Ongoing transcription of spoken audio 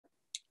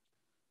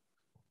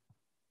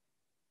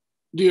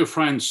Dear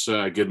friends,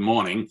 good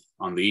morning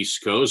on the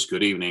East Coast.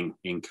 Good evening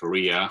in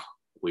Korea.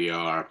 We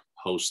are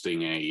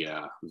hosting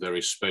a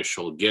very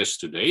special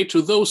guest today.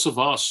 To those of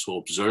us who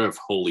observe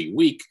Holy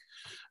Week,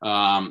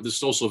 this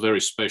is also a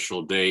very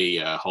special day,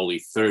 Holy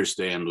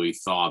Thursday, and we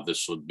thought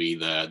this would be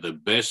the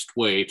best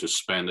way to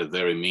spend a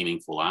very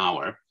meaningful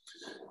hour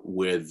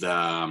with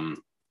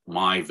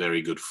my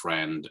very good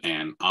friend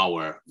and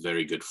our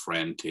very good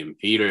friend, Tim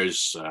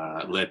Peters.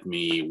 Let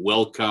me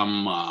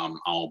welcome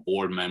our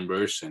board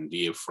members and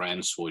dear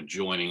friends who are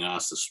joining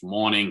us this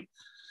morning.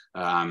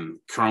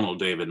 Colonel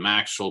David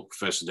Maxwell,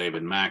 Professor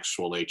David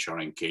Maxwell,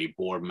 HRNK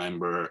board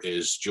member,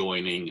 is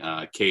joining.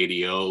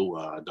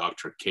 KDO,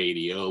 Dr.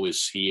 KDO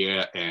is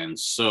here, and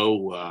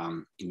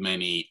so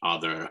many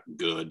other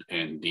good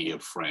and dear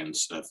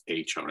friends of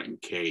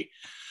HRNK.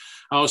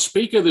 Our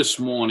speaker this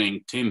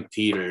morning, Tim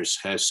Peters,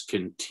 has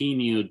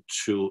continued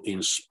to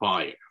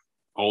inspire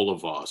all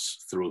of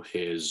us through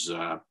his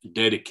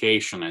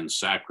dedication and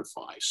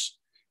sacrifice.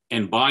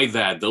 And by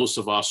that, those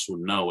of us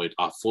who know it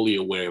are fully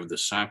aware of the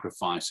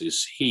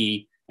sacrifices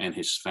he and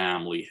his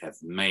family have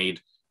made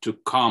to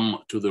come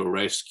to the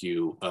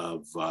rescue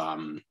of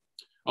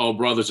our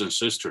brothers and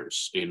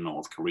sisters in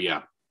North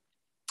Korea.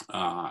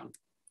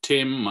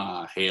 Tim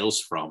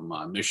hails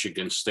from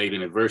Michigan State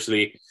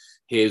University.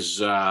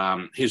 His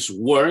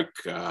work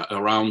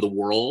around the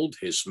world,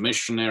 his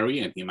missionary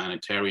and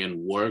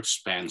humanitarian work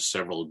spans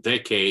several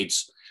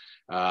decades.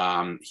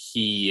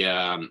 He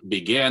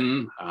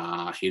began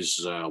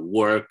his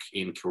work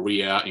in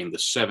Korea in the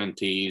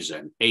 70s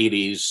and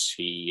 80s.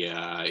 He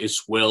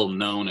is well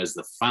known as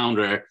the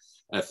founder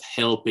of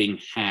Helping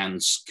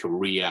Hands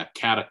Korea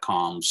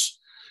Catacombs.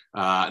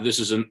 This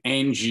is an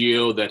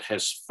NGO that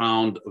has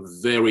found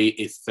very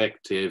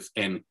effective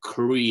and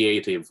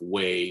creative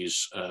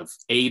ways of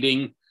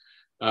aiding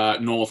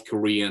North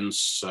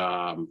Koreans.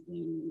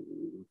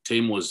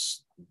 Tim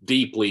was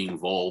deeply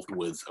involved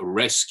with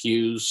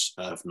rescues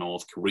of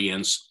North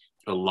Koreans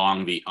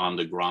along the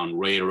Underground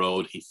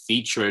Railroad. He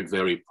featured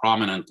very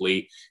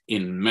prominently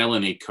in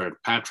Melanie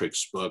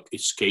Kirkpatrick's book,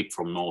 Escape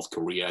from North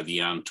Korea, The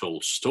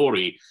Untold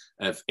Story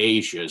of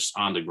Asia's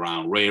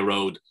Underground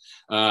Railroad.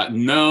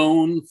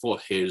 Known for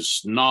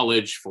his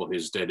knowledge, for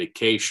his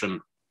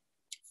dedication,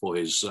 for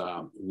his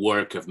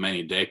work of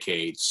many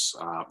decades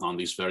on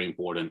these very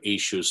important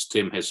issues.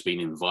 Tim has been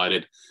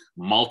invited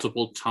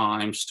multiple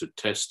times to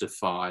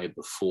testify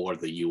before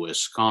the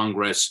US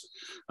Congress.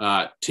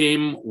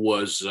 Tim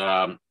was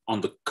on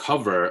the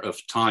cover of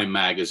Time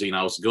magazine.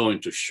 I was going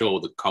to show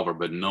the cover,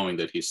 but knowing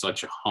that he's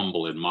such a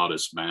humble and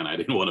modest man, I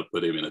didn't want to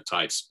put him in a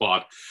tight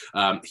spot.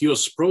 He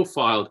was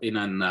profiled in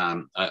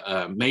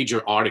a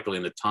major article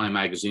in the Time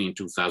magazine in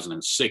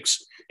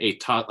 2006,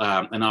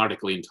 an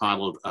article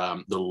entitled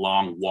The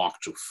Long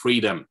Walk to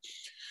Freedom.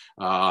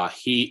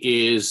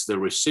 He is the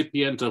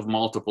recipient of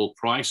multiple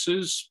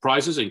prizes,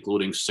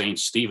 including St.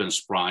 Stephen's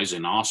Prize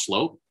in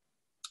Oslo,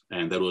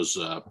 and that was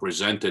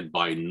presented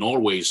by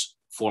Norway's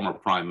former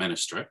Prime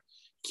Minister,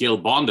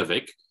 Kjell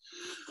Bondevik.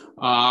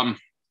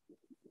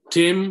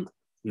 Tim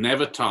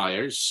never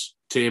tires.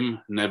 Tim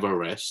never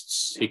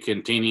rests. He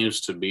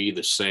continues to be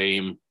the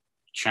same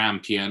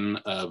champion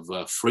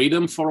of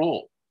freedom for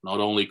all,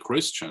 not only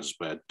Christians,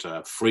 but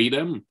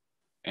freedom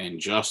and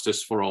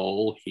justice for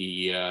all.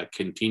 He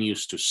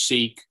continues to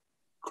seek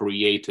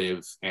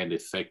creative and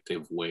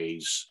effective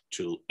ways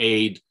to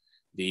aid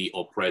the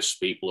oppressed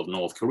people of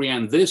North Korea.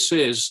 And this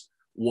is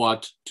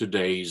what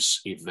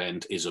today's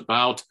event is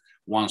about.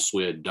 Once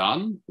we're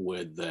done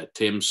with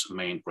Tim's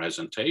main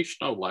presentation,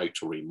 I would like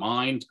to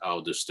remind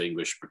our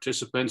distinguished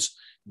participants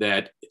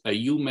that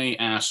you may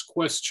ask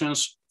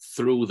questions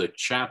through the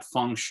chat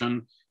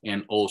function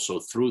and also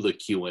through the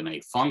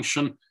Q&A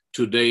function.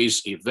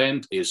 Today's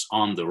event is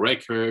on the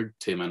record.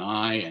 Tim and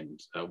I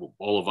and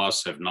all of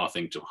us have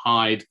nothing to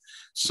hide.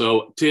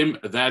 So Tim,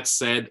 that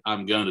said,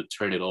 I'm going to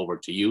turn it over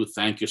to you.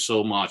 Thank you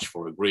so much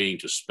for agreeing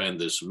to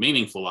spend this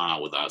meaningful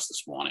hour with us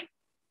this morning.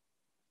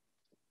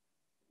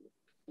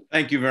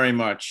 Thank you very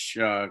much,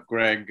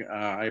 Greg.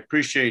 I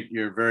appreciate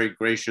your very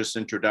gracious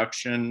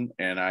introduction,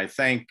 and I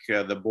thank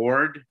the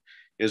board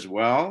as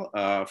well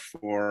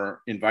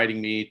for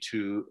inviting me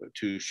to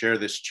share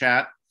this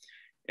chat.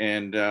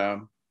 And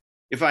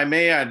if I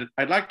may,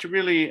 I'd like to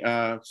really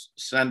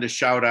send a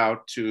shout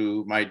out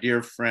to my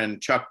dear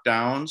friend Chuck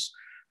Downs,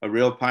 a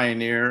real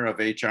pioneer of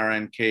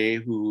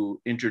HRNK, who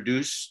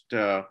introduced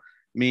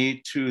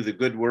me to the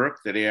good work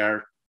that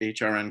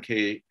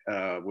HRNK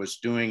was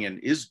doing and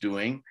is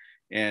doing.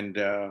 And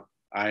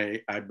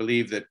I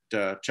believe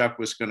that Chuck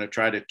was going to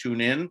try to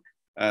tune in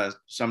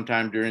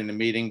sometime during the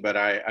meeting, but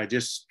I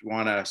just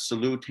want to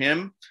salute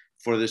him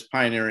for this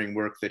pioneering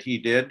work that he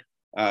did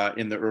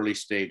in the early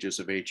stages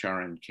of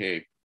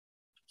HRNK.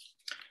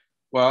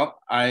 Well,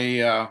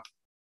 I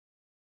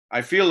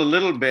feel a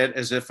little bit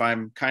as if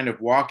I'm kind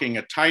of walking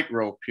a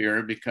tightrope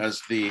here,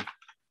 because the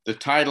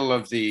title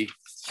of the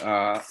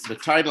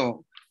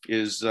title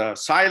is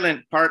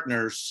Silent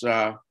Partners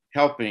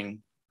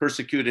Helping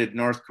Persecuted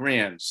North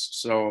Koreans.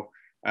 So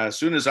as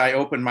soon as I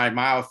open my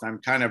mouth, I'm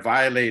kind of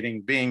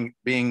violating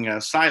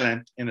being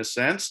silent in a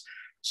sense.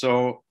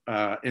 So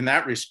in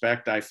that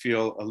respect, I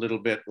feel a little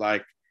bit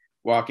like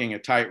walking a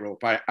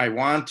tightrope. I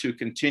want to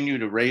continue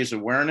to raise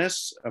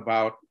awareness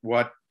about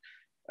what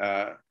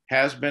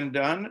has been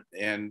done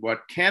and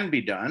what can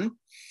be done,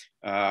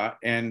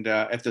 and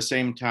at the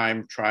same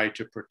time try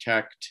to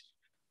protect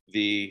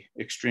the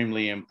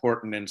extremely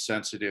important and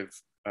sensitive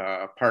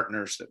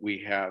partners that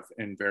we have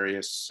in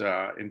various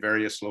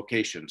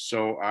locations.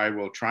 So I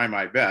will try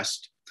my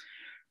best.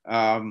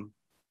 I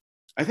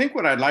think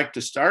what I'd like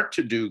to start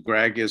to do,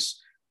 Greg,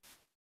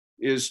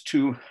 is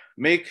to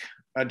make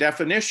a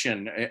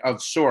definition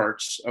of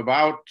sorts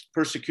about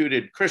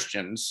persecuted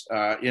Christians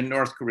in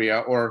North Korea,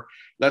 or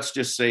let's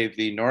just say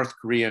the North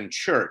Korean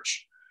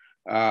church.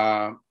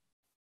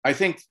 I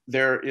think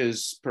there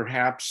is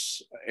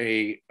perhaps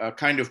a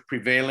kind of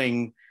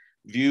prevailing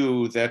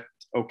view that,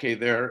 okay,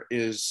 there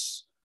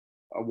is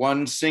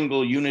one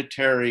single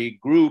unitary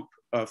group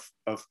of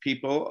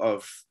people,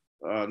 of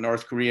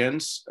North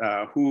Koreans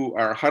who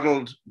are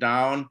huddled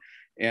down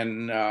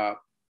and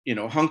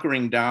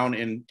hunkering down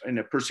in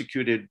a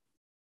persecuted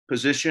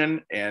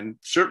position. And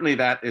certainly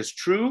that is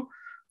true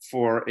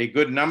for a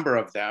good number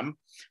of them.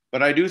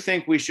 But I do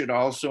think we should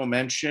also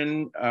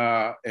mention,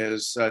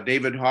 as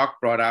David Hawk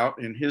brought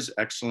out in his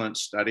excellent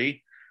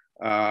study,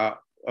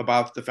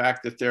 about the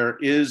fact that there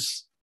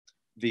is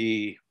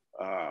the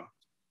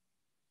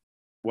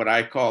what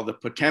I call the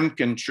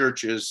Potemkin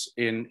churches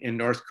in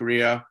North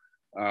Korea,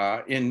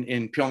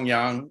 in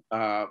Pyongyang,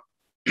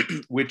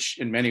 which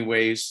in many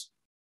ways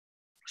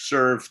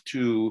serve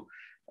to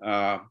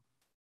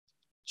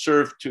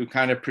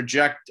kind of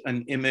project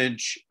an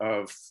image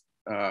of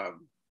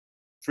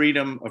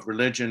freedom of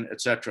religion,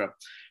 etc.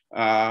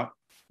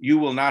 You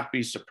will not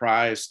be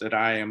surprised that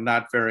I am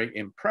not very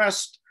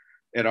impressed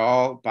at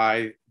all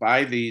by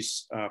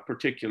these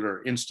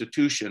particular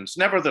institutions.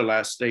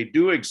 Nevertheless, they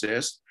do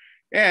exist.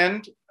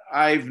 And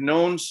I've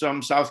known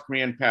some South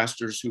Korean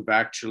pastors who've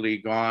actually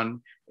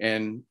gone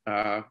and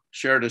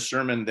shared a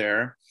sermon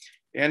there.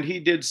 And he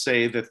did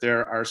say that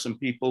there are some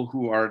people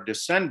who are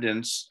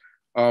descendants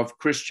of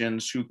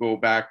Christians who go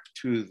back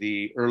to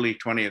the early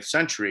 20th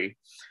century.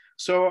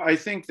 So I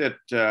think that,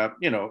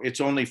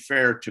 it's only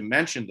fair to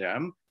mention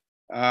them.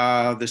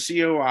 The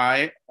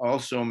COI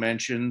also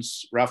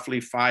mentions roughly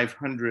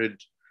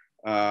 500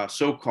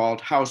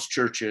 so-called house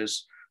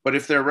churches. But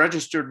if they're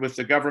registered with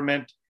the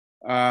government,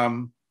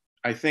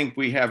 I think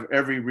we have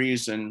every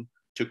reason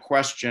to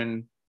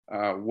question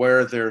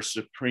where their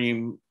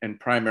supreme and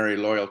primary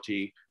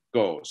loyalty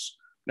goes.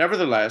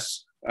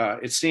 Nevertheless,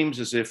 it seems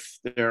as if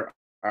there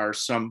are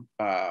some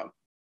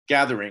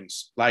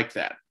gatherings like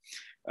that.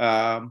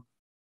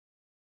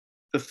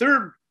 The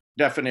third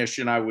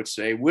definition, I would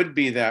say, would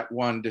be that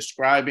one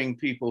describing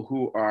people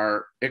who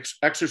are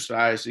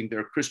exercising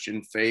their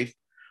Christian faith,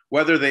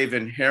 whether they've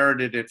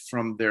inherited it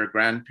from their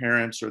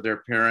grandparents or their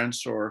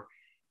parents, or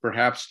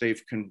perhaps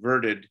they've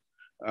converted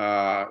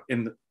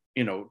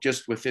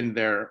just within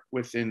their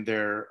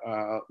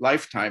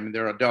lifetime, in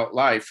their adult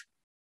life.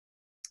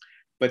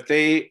 But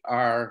they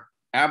are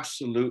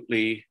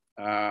absolutely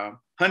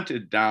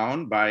hunted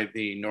down by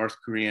the North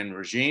Korean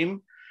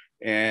regime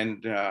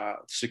and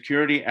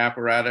security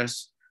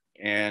apparatus.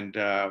 And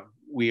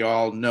we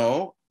all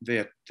know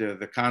that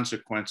the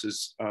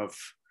consequences of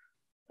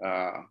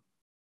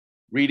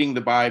reading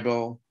the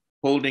Bible,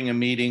 holding a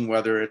meeting,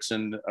 whether it's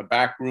in a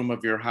back room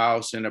of your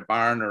house, in a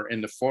barn, or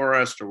in the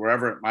forest, or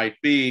wherever it might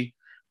be,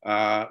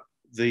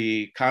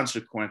 the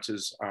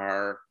consequences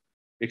are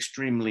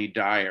extremely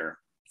dire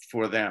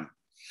for them.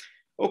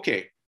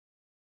 Okay,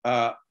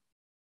 but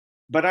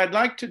I'd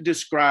like to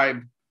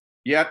describe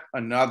yet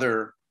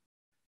another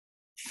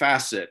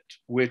facet,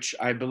 which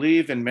I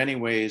believe in many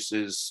ways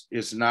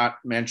is not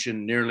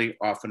mentioned nearly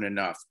often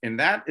enough. And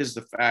that is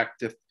the fact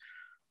that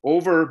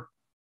over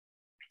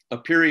a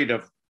period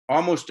of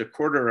almost a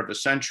quarter of a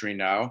century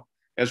now,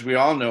 as we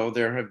all know,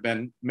 there have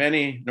been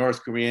many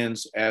North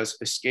Koreans as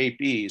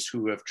escapees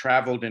who have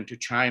traveled into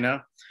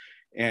China.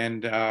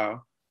 And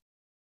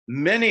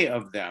many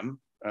of them,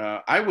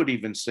 I would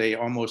even say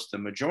almost the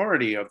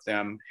majority of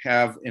them,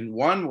 have in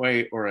one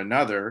way or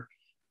another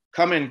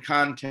come in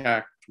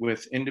contact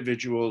with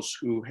individuals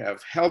who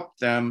have helped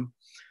them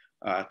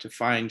to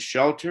find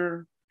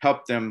shelter,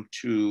 helped them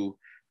to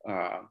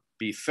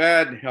be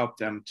fed, helped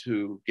them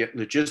to get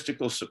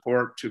logistical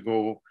support to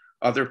go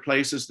other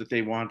places that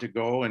they want to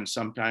go, and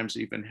sometimes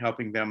even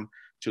helping them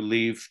to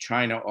leave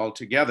China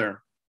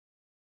altogether.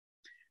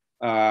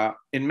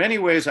 In many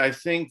ways, I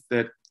think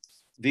that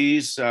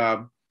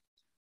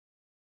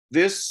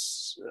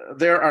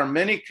there are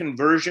many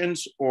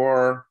conversions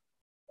or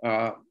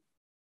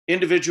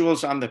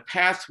individuals on the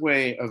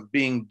pathway of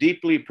being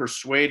deeply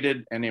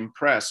persuaded and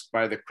impressed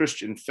by the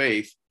Christian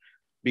faith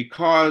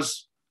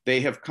because they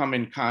have come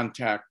in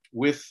contact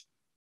with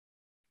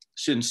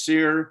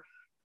sincere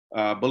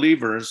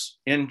believers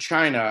in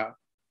China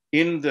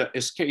in the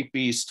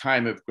escapees'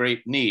 time of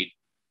great need.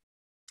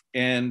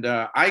 And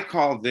I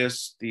call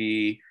this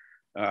the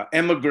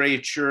emigre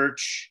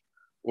church,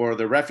 or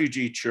the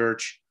refugee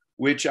church,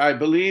 which I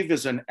believe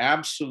is an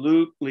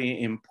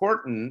absolutely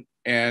important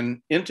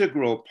and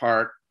integral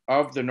part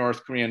of the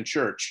North Korean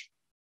church.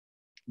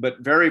 But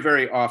very,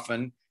 very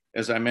often,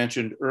 as I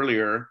mentioned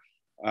earlier,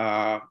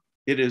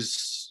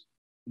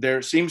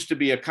 there seems to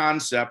be a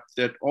concept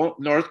that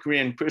North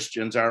Korean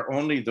Christians are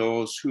only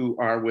those who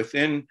are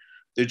within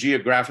the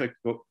geographic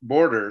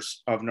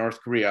borders of North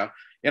Korea.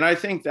 And I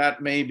think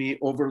that may be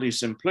overly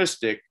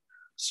simplistic.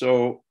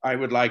 So I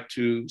would like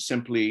to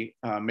simply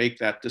make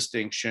that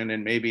distinction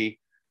and maybe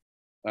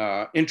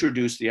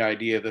introduce the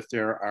idea that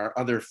there are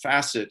other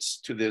facets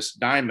to this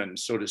diamond,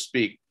 so to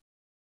speak.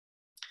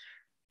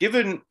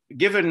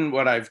 Given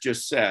what I've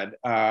just said,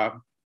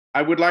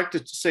 I would like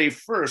to say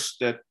first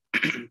that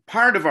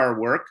part of our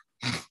work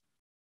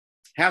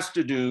has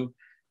to do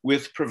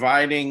with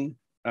providing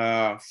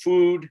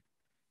food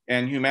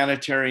and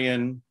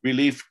humanitarian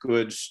relief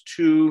goods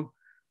to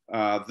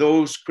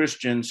those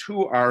Christians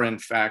who are in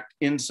fact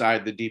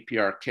inside the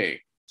DPRK.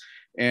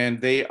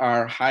 And they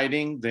are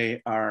hiding,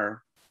 they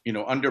are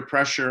under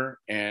pressure,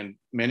 and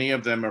many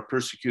of them are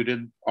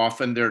persecuted.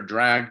 Often they're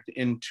dragged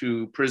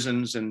into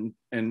prisons and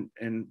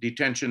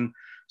detention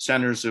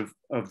centers of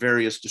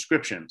various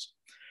descriptions.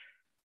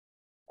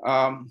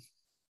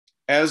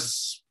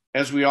 As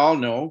we all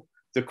know,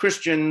 the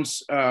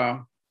Christians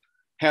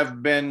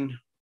have been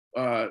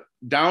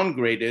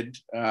downgraded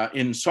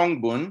in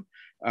Songbun,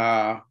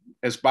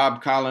 as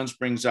Bob Collins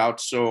brings out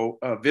so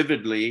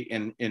vividly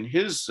in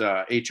his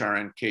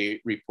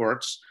HRNK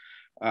reports.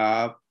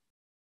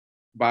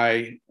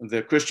 By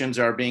the Christians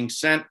are being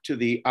sent to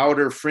the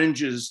outer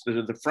fringes,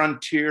 the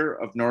frontier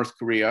of North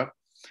Korea.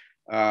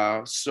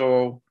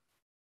 So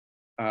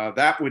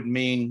that would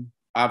mean,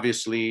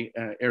 obviously,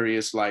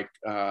 areas like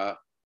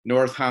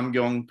North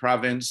Hamgyong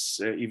province,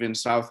 even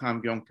South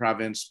Hamgyong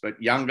province,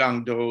 but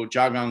Yanggangdo,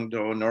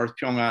 Jagangdo, North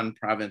Pyongan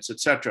province,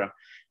 etc.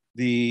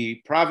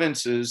 The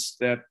provinces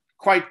that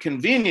quite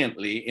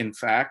conveniently, in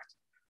fact,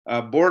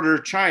 border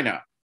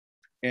China.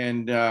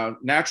 And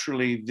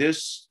naturally,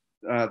 this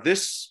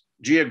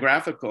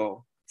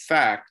geographical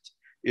fact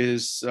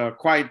is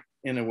quite,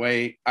 in a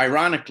way,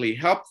 ironically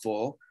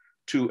helpful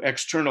to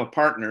external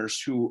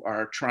partners who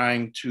are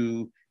trying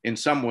to, in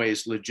some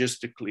ways,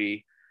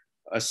 logistically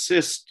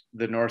assist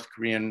the North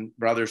Korean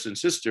brothers and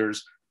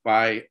sisters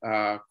by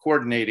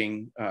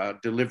coordinating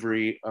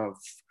delivery of,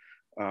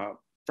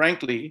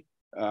 frankly,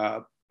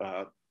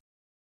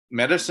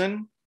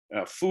 medicine,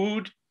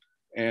 food,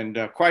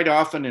 and quite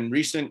often in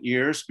recent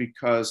years,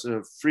 because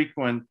of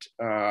frequent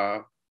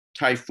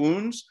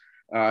typhoons,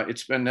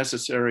 it's been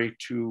necessary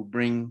to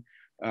bring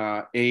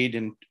aid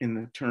in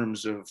the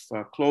terms of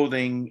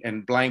clothing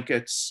and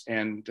blankets,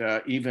 and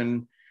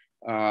even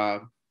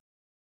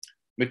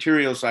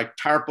materials like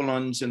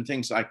tarpaulins and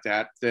things like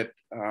that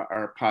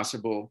are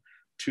possible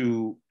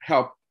to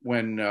help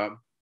when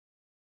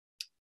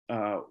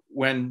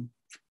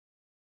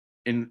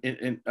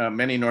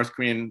many North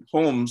Korean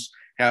homes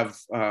have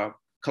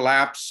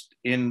collapsed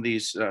in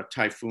these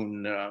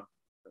typhoon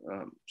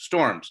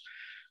storms.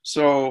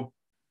 So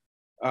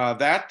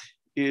that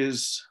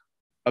is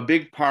a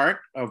big part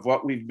of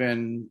what we've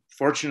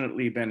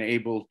fortunately been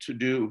able to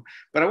do.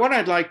 But what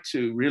I'd like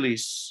to really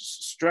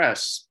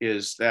stress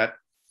is that,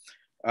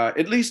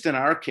 at least in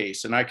our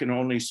case, and I can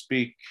only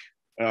speak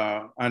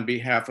on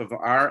behalf of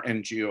our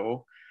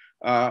NGO,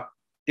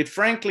 it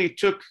frankly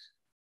took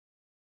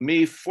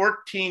me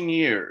 14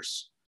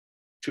 years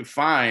to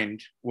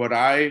find what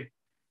I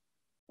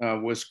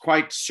was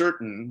quite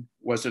certain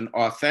was an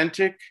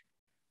authentic,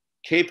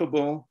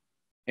 capable,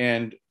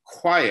 and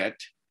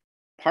quiet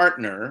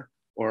partner,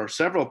 or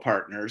several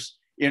partners,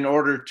 in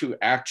order to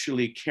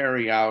actually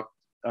carry out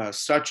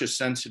such a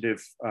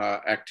sensitive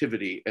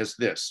activity as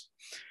this.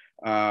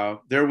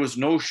 There was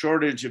no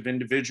shortage of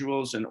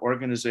individuals and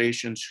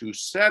organizations who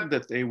said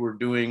that they were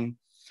doing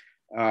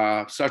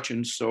such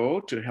and so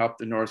to help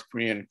the North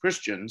Korean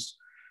Christians.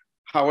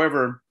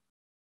 However,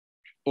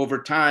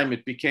 over time,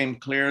 it became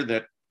clear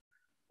that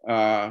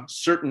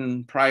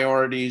certain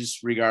priorities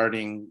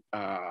regarding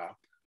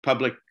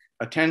public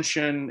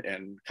attention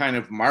and kind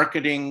of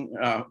marketing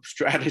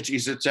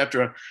strategies,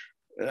 etc.,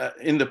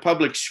 in the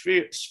public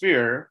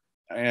sphere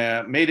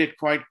made it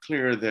quite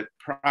clear that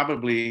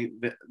probably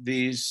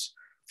these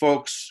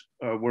folks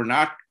were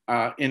not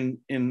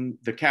in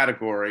the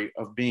category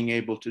of being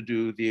able to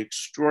do the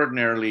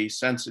extraordinarily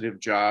sensitive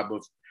job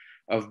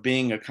of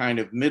being a kind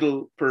of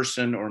middle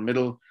person or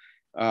middle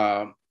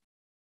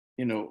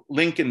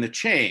link in the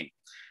chain.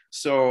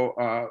 So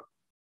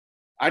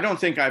I don't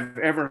think I've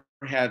ever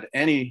had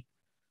any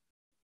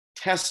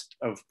test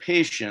of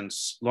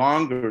patience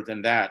longer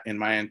than that in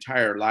my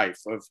entire life.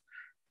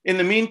 In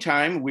the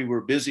meantime, we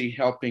were busy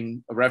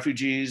helping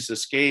refugees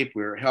escape.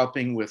 We were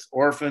helping with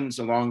orphans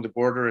along the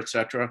border,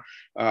 etc.,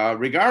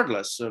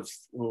 regardless of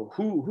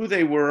who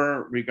they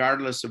were,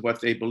 regardless of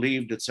what they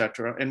believed,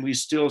 etc. And we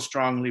still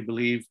strongly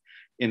believe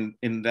in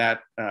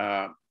that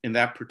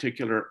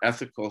particular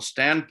ethical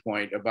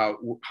standpoint about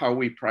how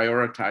we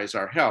prioritize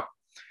our help.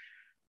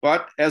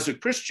 But as a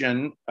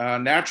Christian,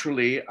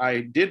 naturally,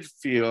 I did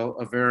feel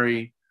a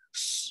very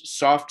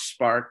soft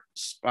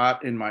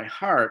spot in my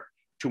heart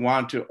to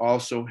want to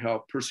also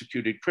help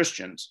persecuted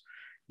Christians,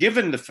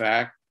 given the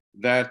fact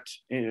that,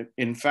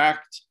 in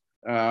fact,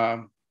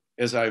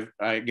 as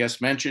I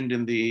guess mentioned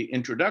in the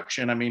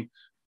introduction, I mean,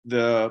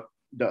 the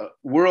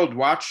World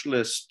Watch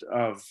List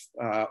of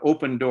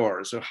Open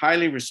Doors, a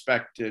highly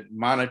respected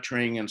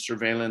monitoring and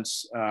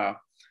surveillance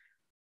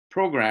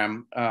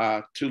program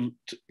to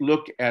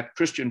look at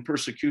Christian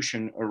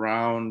persecution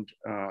around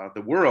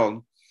the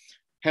world,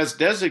 has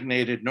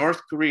designated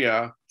North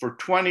Korea for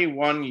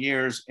 21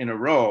 years in a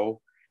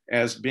row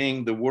as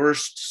being the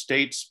worst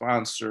state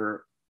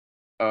sponsor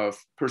of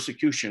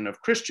persecution of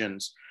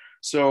Christians.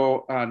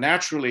 So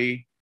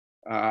naturally,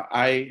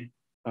 I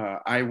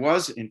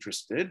was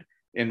interested,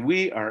 and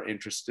we are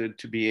interested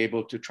to be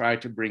able to try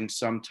to bring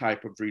some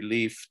type of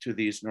relief to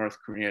these North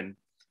Korean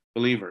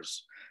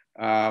believers.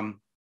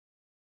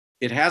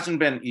 It hasn't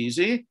been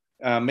easy.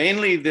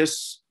 Mainly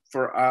this,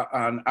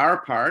 on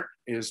our part,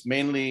 is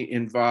mainly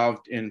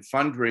involved in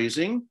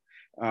fundraising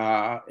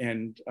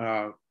and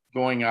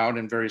going out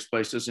in various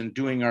places and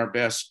doing our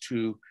best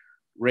to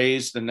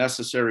raise the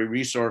necessary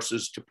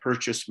resources to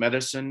purchase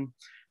medicine,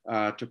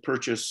 to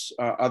purchase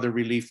other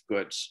relief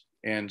goods.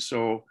 And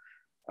so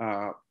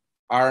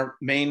our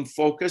main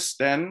focus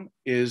then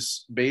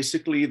is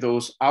basically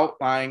those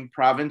outlying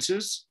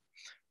provinces.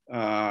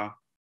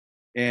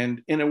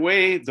 And in a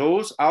way,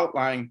 those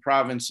outlying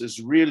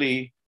provinces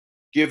really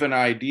give an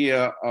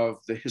idea of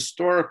the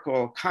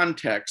historical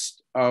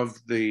context of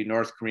the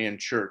North Korean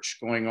church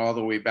going all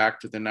the way back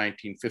to the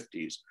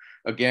 1950s.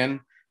 Again,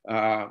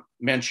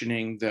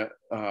 mentioning that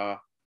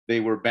they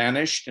were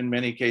banished in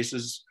many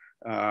cases.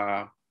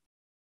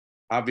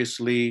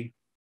 Obviously,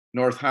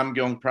 North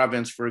Hamgyong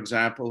province, for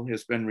example,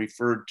 has been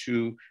referred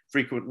to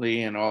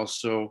frequently, and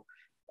also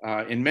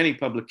in many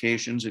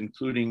publications,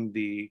 including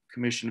the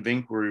Commission of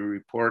Inquiry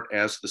report,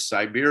 as the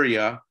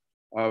Siberia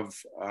of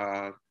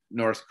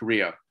North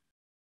Korea.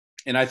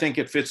 And I think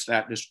it fits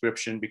that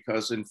description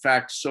because, in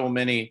fact, so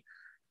many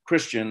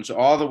Christians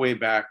all the way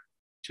back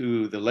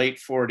to the late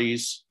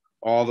 40s,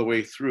 all the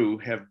way through,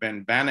 have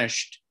been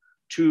banished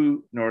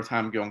to North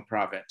Hamgyong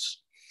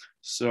province.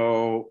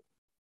 So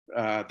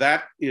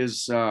that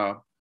is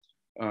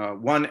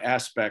one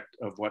aspect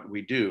of what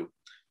we do.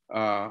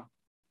 A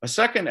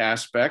second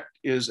aspect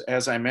is,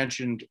 as I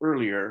mentioned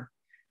earlier,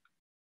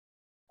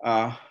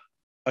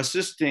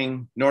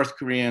 assisting North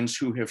Koreans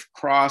who have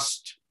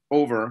crossed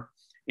over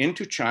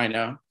into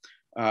China,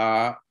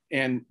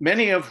 and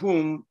many of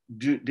whom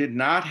did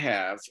not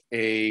have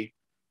a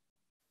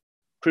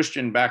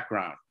Christian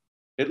background,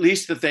 at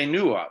least that they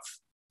knew of.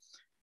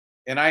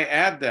 And I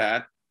add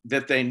that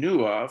they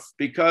knew of,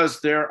 because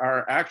there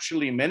are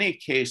actually many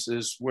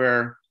cases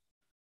where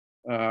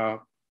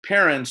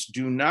parents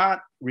do not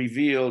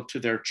reveal to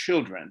their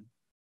children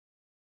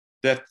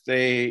that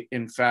they,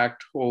 in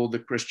fact, hold the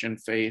Christian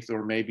faith,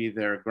 or maybe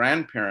their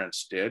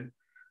grandparents did,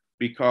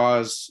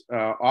 because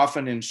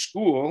often in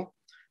school,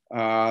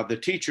 the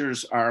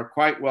teachers are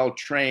quite well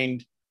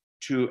trained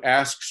to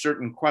ask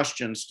certain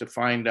questions to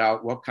find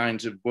out what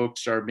kinds of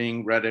books are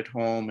being read at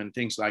home and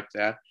things like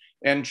that.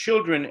 And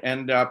children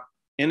end up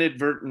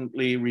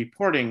inadvertently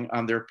reporting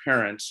on their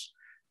parents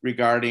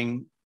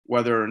regarding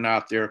whether or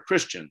not they're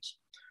Christians.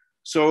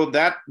 So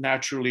that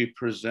naturally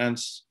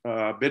presents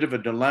a bit of a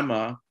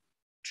dilemma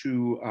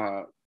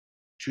to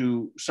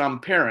some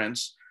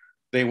parents.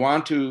 They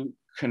want to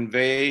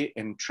convey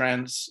and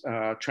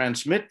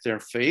transmit their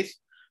faith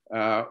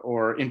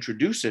or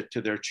introduce it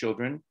to their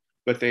children,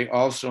 but they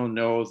also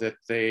know that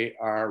they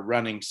are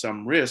running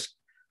some risk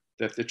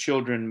that the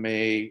children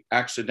may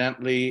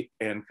accidentally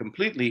and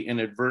completely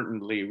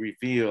inadvertently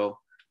reveal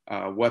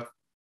what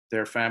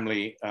their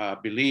family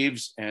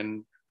believes,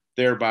 and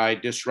thereby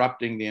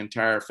disrupting the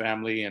entire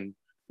family, and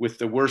with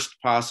the worst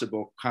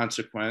possible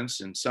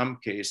consequence in some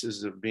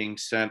cases of being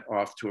sent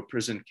off to a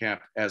prison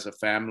camp as a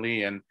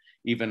family, and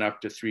even up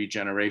to 3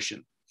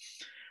 generations.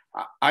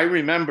 I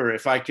remember,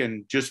 if I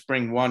can just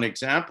bring one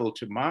example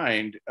to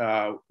mind,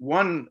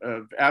 one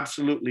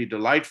absolutely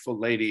delightful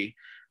lady,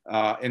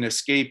 an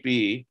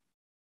escapee,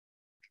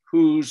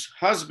 whose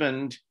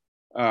husband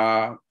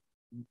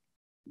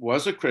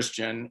was a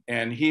Christian,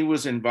 and he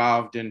was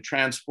involved in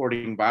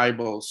transporting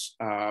Bibles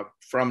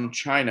from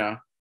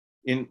China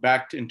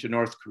back into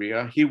North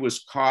Korea. He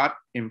was caught,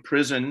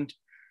 imprisoned,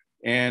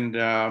 and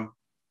the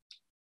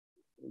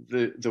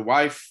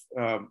wife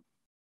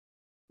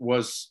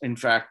was in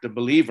fact a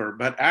believer.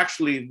 But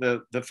actually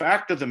the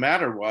fact of the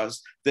matter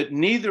was that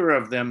neither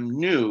of them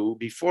knew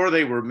before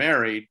they were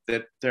married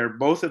that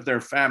both of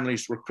their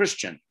families were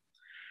Christian.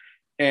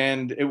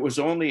 And it was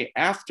only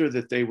after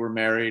that they were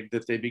married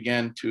that they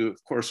began to,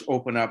 of course,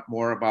 open up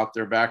more about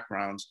their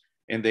backgrounds,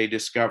 and they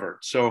discovered.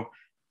 So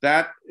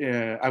that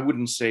I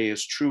wouldn't say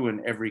is true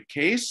in every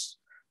case,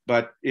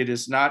 but it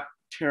is not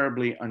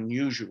terribly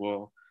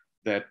unusual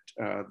that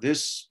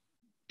this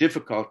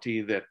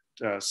difficulty that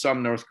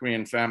some North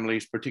Korean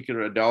families,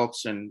 particular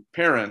adults and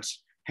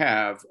parents,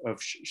 have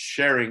of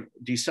sharing,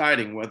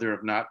 deciding whether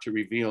or not to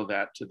reveal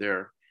that to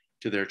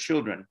their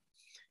children.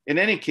 In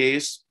any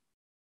case,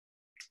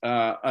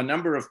 a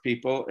number of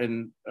people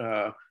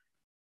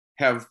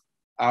have,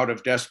 out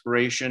of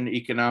desperation,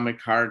 economic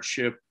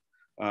hardship,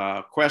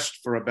 quest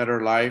for a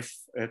better life,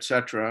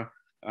 etc.,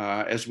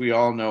 as we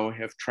all know,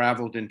 have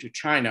traveled into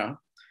China.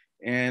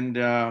 And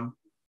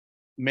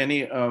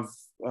many of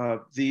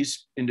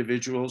these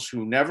individuals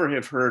who never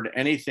have heard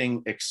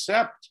anything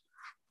except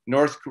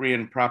North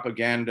Korean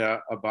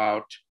propaganda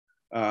about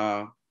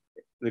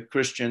the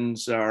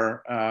Christians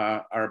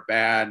are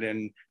bad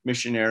and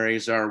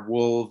missionaries are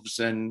wolves,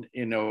 and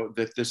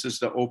that this is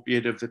the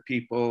opiate of the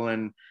people,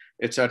 and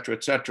et cetera,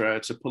 et cetera.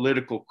 It's a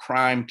political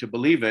crime to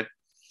believe it.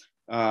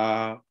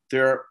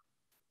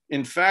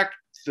 In fact,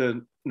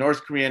 the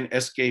North Korean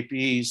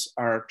escapees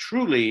are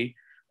truly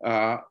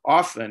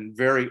often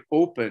very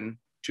open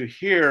to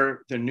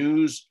hear the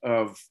news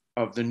of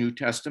the New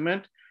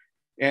Testament.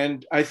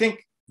 And I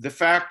think the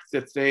fact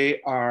that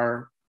they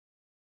are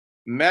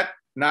met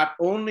not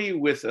only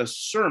with a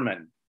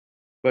sermon,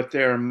 but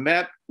they're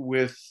met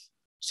with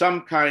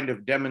some kind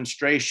of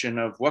demonstration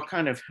of what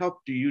kind of help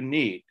do you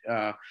need?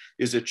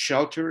 Is it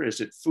shelter?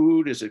 Is it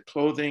food? Is it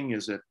clothing?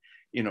 Is it,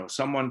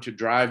 someone to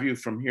drive you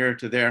from here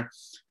to there?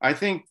 I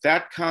think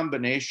that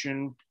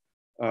combination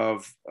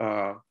of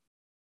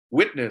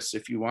witness,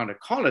 if you want to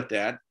call it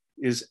that,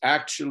 is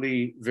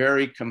actually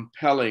very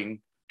compelling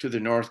to the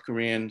North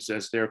Koreans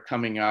as they're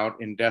coming out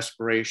in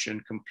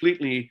desperation,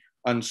 completely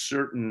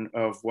uncertain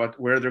of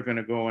where they're going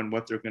to go and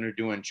what they're going to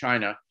do in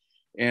China.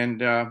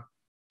 And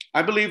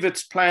I believe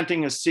it's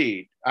planting a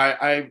seed.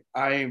 I'm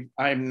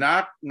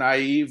not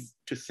naive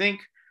to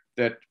think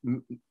that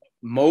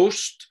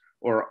most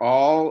or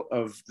all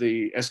of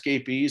the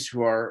escapees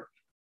who are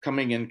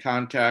coming in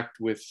contact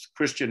with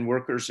Christian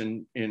workers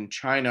in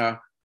China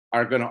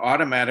are going to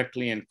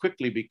automatically and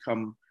quickly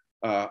become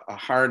a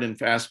hard and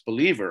fast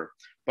believer.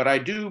 But I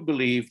do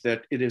believe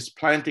that it is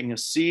planting a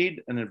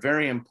seed, and a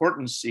very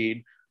important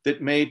seed,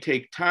 that may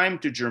take time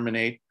to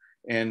germinate,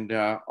 and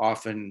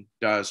often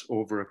does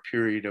over a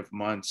period of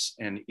months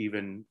and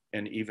even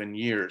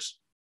years.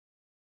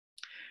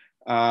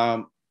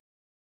 I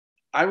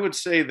would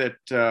say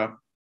that,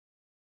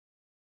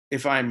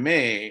 if I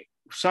may,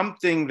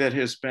 something that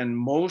has been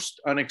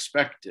most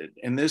unexpected,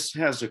 and this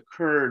has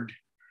occurred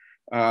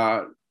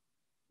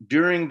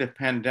during the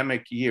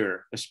pandemic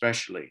year,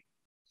 especially,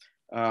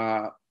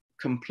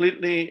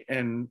 completely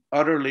and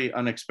utterly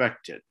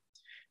unexpected,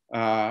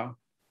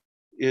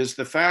 is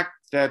the fact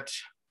that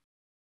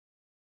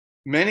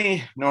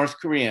many North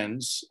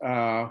Koreans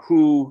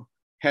who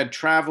had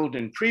traveled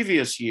in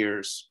previous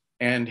years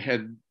and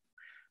had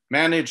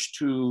managed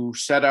to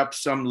set up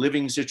some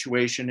living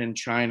situation in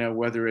China,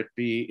 whether it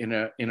be in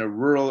a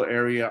rural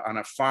area on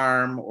a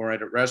farm or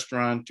at a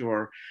restaurant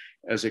or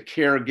as a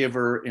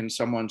caregiver in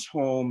someone's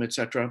home,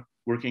 etc.,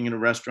 working in a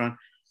restaurant.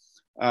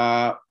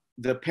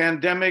 The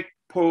pandemic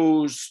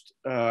posed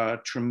a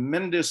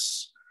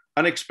tremendous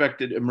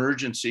unexpected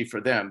emergency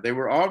for them. They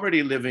were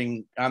already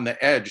living on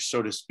the edge,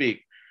 so to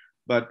speak,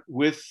 but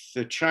with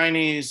the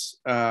Chinese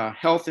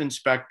health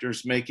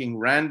inspectors making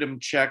random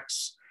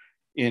checks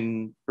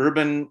in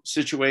urban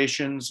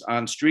situations,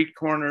 on street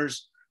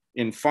corners,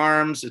 in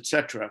farms,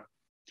 etc.,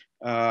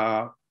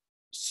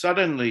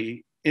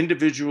 suddenly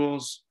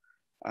individuals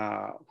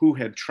who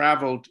had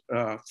traveled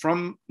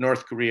from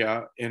North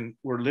Korea and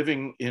were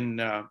living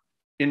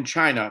in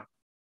China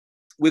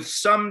with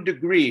some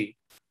degree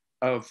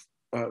of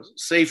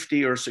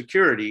safety or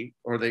security,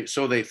 or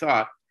so they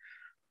thought,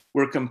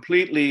 were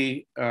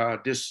completely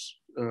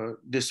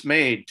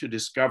dismayed to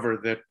discover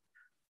that,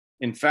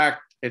 in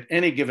fact, at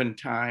any given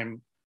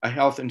time, a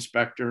health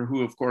inspector,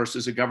 who of course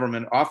is a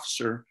government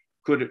officer,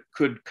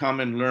 could come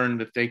and learn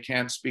that they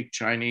can't speak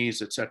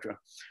Chinese, etc.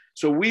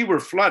 So we were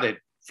flooded.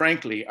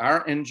 Frankly,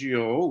 our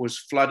NGO was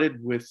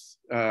flooded with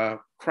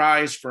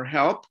cries for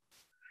help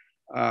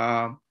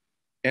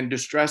and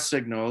distress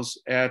signals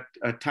at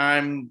a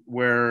time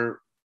where,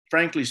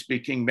 frankly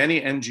speaking, many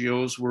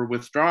NGOs were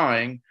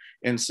withdrawing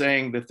and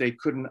saying that they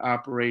couldn't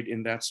operate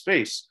in that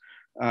space.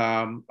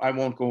 I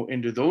won't go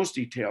into those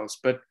details,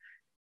 but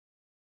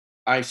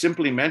I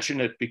simply mention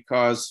it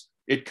because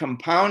it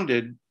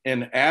compounded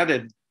and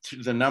added to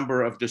the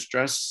number of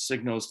distress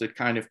signals that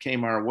kind of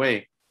came our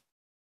way.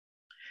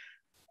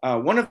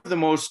 One of the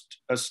most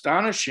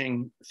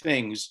astonishing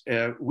things,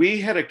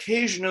 we had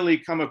occasionally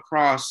come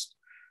across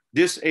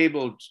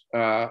disabled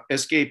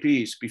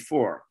escapees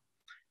before,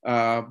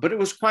 but it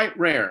was quite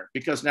rare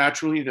because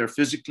naturally they're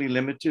physically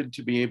limited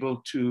to be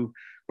able to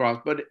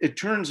cross. But it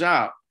turns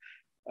out,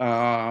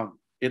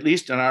 at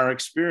least in our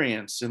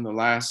experience in the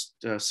last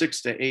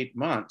 6 to 8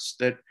 months,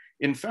 that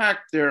in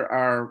fact there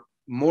are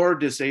more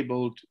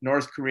disabled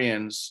North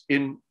Koreans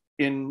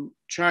in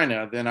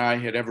China than I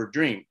had ever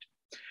dreamed.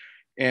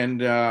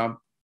 And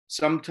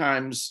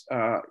sometimes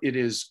it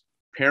is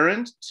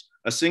parents,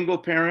 a single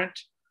parent,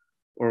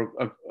 or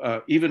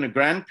even a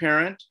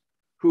grandparent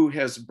who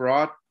has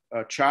brought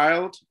a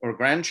child or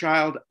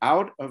grandchild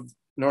out of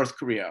North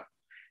Korea.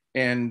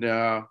 And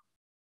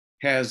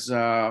has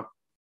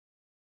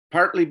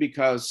partly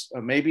because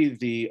maybe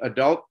the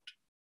adult,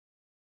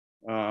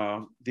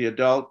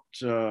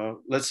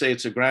 let's say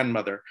it's a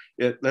grandmother,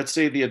 let's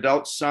say the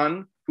adult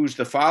son, who's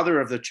the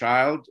father of the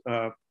child,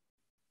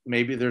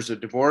 maybe there's a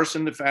divorce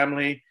in the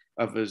family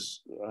of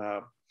his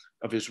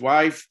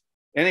wife.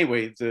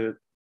 Anyway,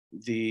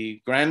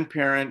 the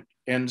grandparent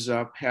ends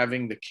up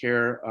having the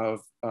care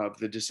of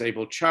the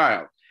disabled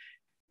child.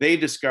 They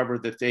discover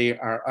that they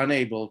are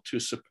unable to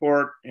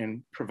support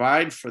and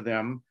provide for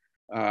them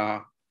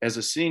as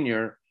a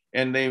senior,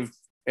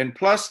 and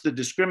plus the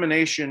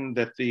discrimination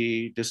that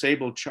the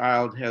disabled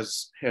child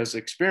has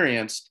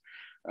experienced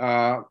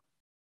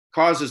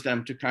causes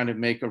them to kind of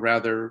make a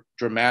rather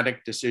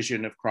dramatic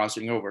decision of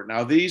crossing over.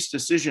 Now, these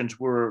decisions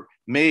were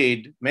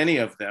made, many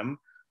of them,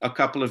 a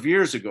couple of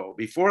years ago,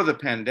 before the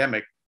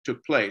pandemic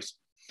took place.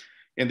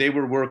 And they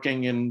were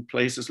working in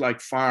places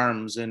like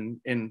farms and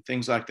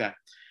things like that.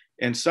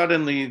 And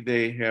suddenly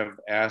they have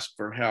asked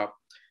for help.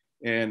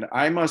 And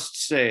I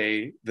must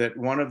say that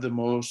one of the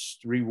most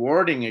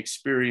rewarding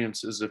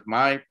experiences of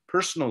my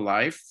personal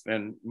life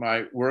and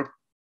my work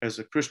as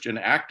a Christian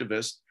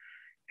activist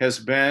has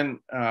been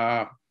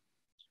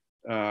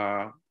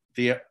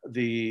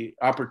the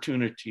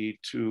opportunity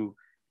to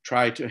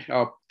try to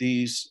help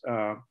these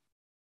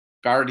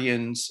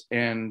guardians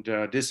and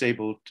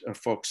disabled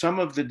folks. Some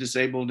of the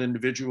disabled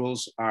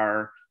individuals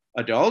are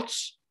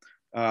adults.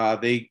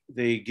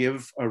 They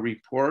give a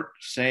report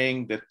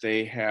saying that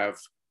they have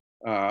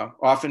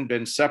often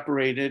been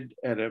separated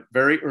at a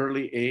very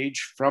early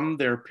age from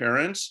their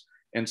parents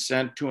and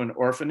sent to an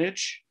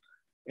orphanage.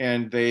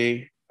 And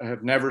they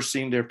have never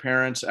seen their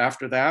parents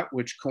after that,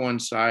 which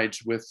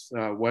coincides with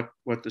what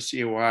the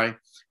COI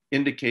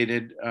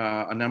indicated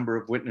a number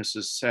of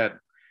witnesses said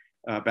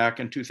back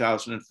in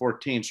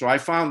 2014. So I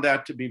found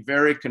that to be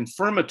very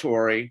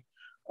confirmatory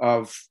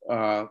of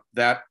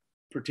that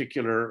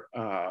particular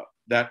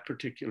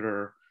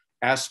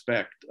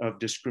aspect of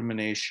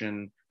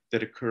discrimination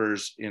that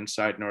occurs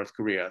inside North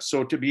Korea.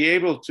 So to be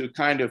able to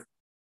kind of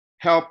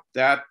help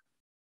that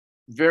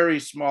very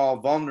small,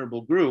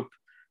 vulnerable group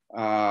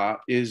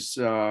is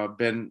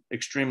been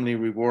extremely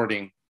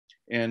rewarding.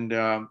 And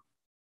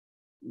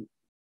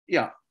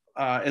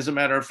as a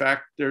matter of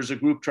fact, there's a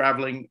group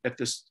traveling at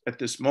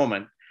this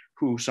moment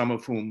some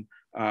of whom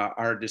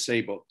are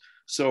disabled.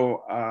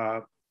 So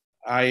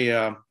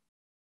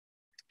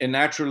and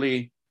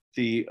naturally,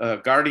 the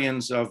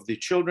guardians of the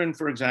children,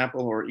 for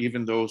example, or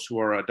even those who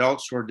are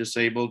adults who are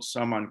disabled,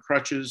 some on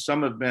crutches,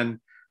 some have been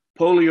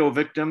polio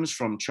victims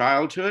from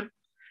childhood,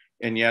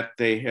 and yet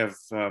they have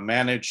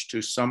managed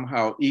to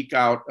somehow eke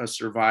out a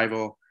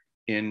survival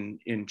in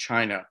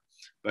China.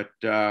 But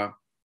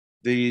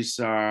these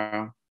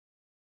are,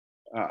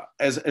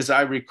 as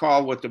I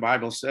recall what the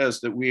Bible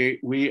says, that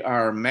we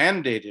are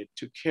mandated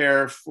to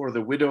care for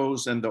the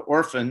widows and the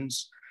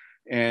orphans,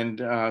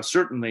 and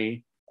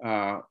certainly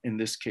in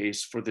this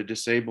case for the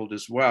disabled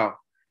as well.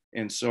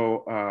 And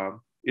so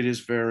it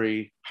is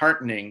very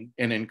heartening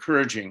and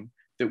encouraging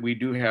that we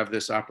do have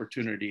this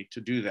opportunity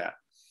to do that.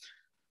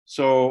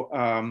 So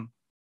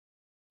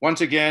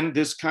once again,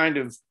 this kind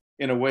of,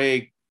 in a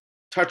way,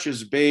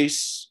 touches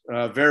base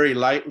very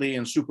lightly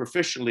and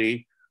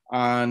superficially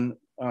on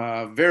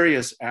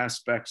various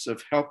aspects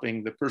of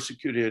helping the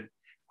persecuted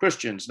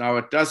Christians. Now,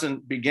 it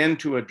doesn't begin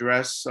to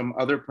address some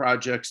other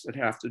projects that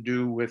have to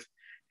do with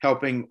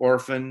helping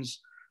orphans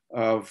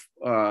of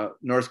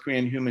North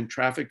Korean human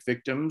traffic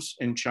victims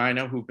in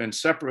China who've been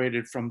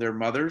separated from their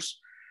mothers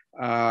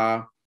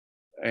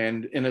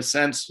and in a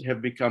sense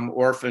have become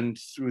orphaned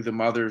through the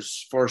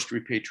mother's forced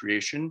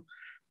repatriation.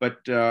 But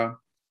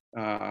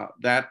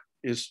that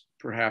is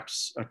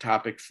perhaps a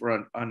topic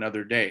for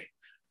another day.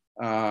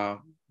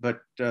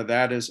 But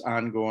that is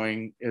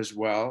ongoing as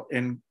well.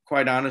 And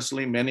quite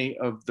honestly, many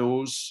of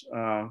those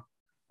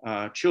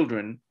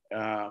children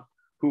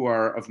who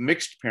are of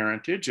mixed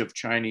parentage, of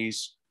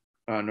Chinese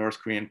North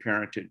Korean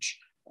parentage,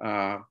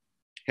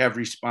 have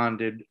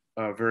responded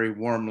very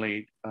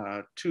warmly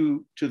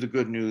to the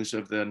good news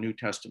of the New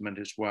Testament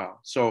as well.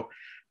 So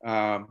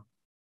I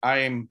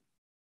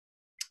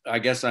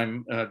guess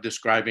I'm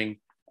describing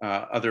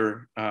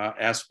other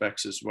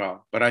aspects as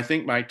well. But I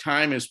think my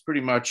time is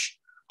pretty much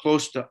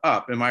close to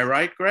up. Am I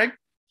right, Greg?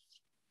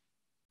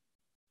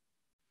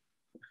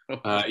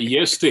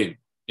 Yes, Tim,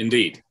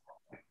 indeed.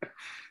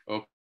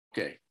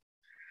 Okay.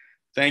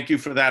 Thank you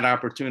for that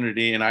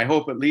opportunity. And I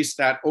hope at least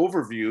that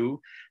overview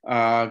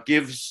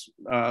gives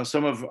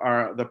some of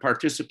the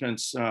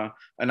participants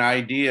an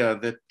idea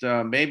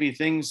that maybe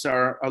things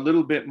are a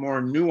little bit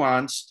more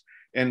nuanced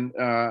and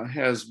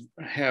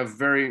have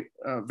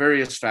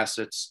various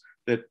facets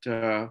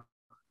that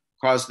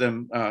cause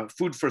them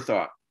food for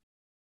thought.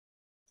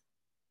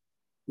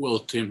 Well,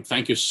 Tim,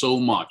 thank you so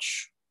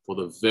much for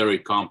the very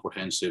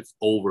comprehensive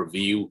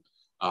overview.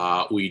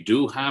 We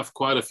do have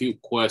quite a few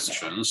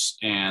questions,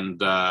 and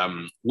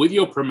with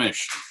your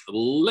permission,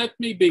 let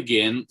me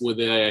begin with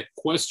a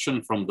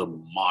question from the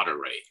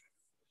moderator.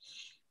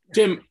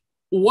 Tim,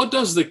 what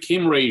does the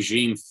Kim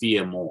regime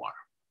fear more?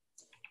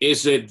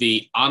 Is it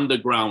the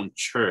underground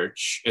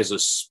church as a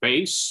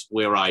space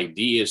where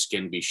ideas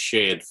can be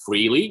shared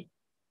freely?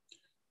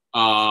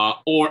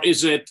 Or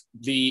is it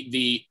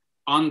the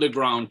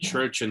underground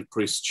church and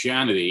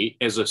Christianity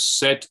as a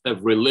set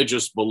of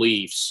religious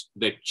beliefs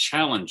that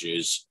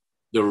challenges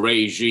the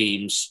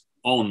regime's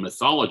own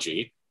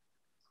mythology?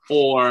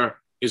 Or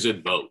is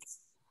it both?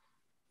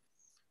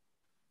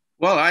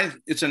 Well,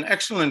 it's an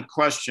excellent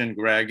question,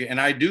 Greg, and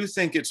I do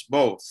think it's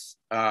both.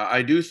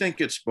 I do think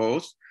it's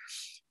both,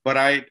 but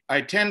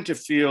I tend to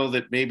feel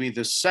that maybe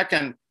the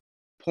second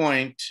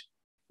point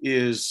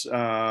is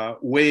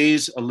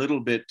weighs a little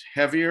bit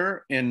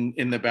heavier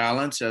in the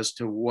balance as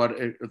to what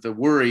the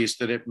worries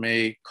that it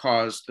may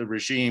cause the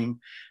regime,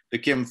 the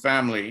Kim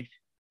family.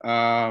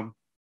 The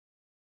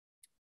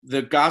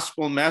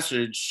gospel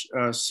message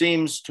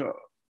seems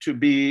to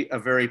be a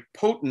very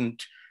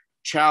potent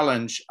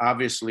challenge,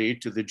 obviously,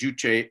 to the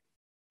Juche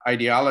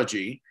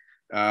ideology,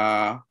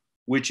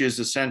 which is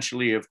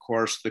essentially, of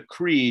course, the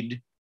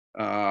creed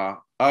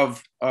of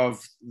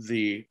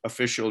the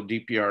official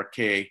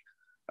DPRK,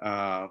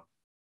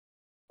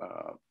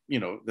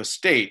 the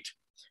state.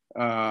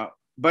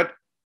 But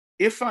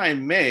if I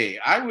may,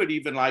 I would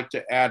even like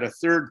to add a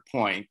third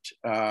point,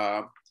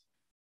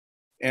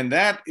 and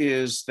that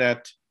is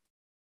that,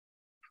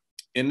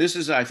 and this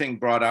is, I think,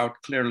 brought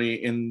out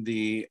clearly in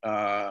the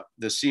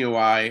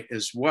COI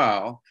as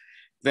well,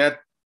 that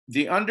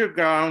the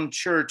underground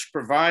church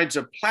provides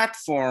a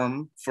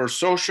platform for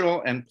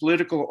social and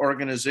political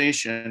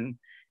organization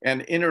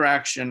and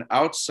interaction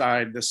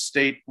outside the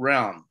state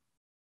realm.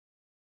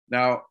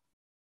 Now,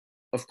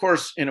 of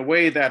course, in a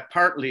way that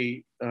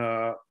partly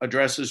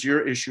addresses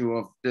your issue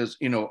of this,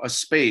 a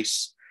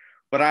space,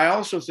 but I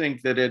also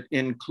think that it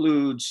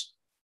includes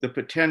the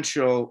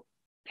potential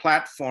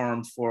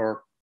platform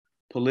for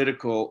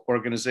political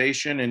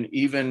organization, and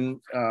even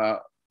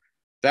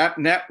that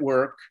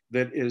network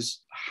that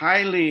is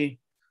highly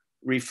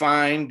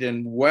refined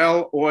and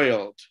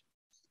well-oiled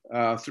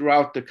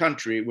throughout the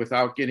country,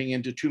 without getting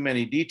into too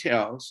many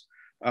details.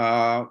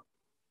 I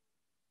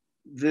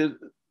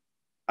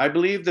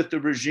believe that the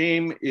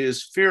regime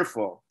is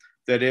fearful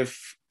that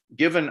if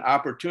given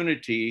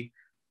opportunity,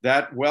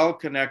 that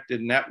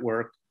well-connected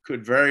network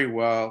could very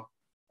well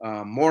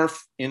morph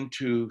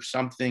into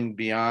something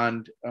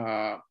beyond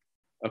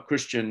a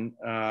Christian,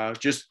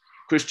 just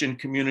Christian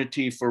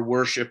community for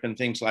worship and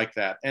things like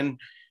that. And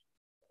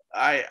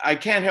I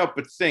can't help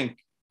but think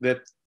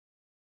that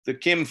the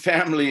Kim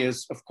family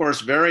is, of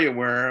course, very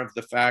aware of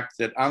the fact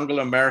that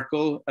Angela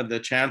Merkel, the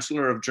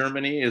Chancellor of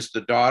Germany, is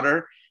the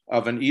daughter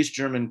of an East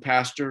German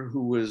pastor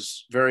who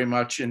was very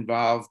much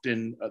involved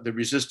in the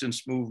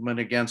resistance movement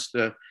against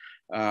the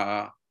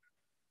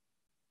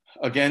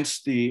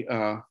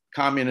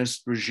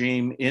communist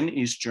regime in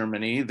East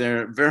Germany.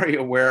 They're very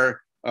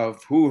aware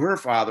of who her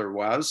father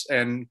was,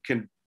 and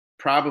can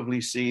probably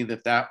see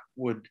that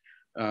would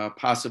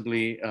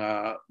possibly,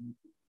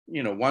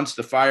 once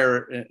the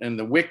fire and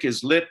the wick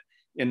is lit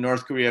in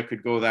North Korea,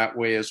 could go that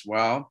way as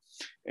well.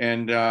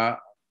 And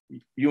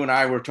you and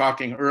I were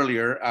talking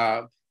earlier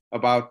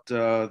about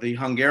the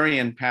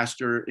Hungarian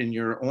pastor in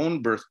your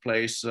own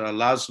birthplace,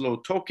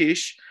 Laszlo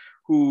Tokis,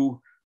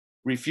 who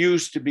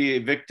refused to be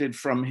evicted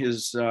from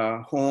his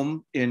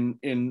home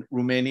in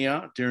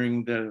Romania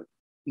during the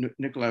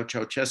Nicolae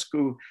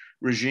Ceausescu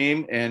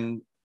regime,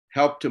 and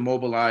helped to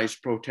mobilize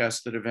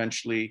protests that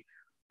eventually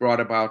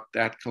brought about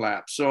that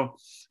collapse. So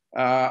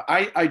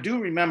I do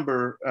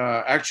remember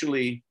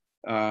actually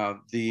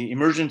the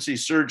emergency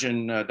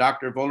surgeon,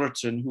 Dr.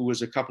 Volertson, who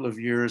was a couple of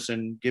years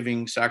and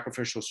giving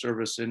sacrificial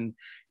service in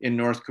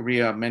North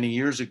Korea many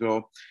years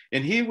ago.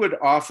 And he would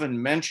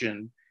often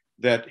mention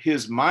that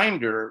his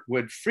minder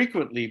would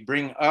frequently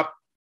bring up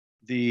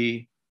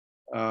the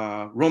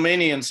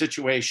Romanian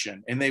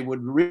situation, and they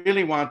would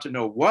really want to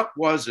know what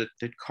was it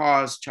that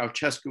caused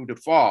Ceausescu to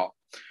fall.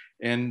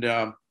 And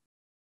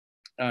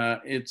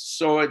it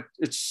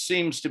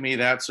seems to me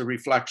that's a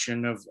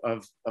reflection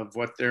of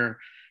what they're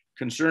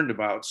concerned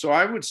about. So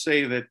I would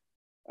say that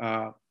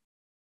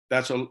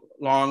that's a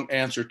long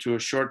answer to a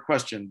short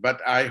question,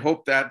 but I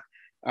hope that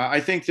I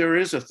think there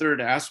is a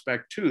third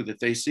aspect too, that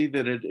they see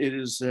that it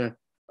is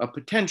a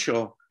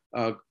potential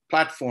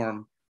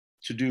platform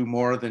to do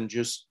more than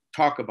just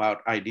talk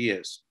about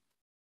ideas.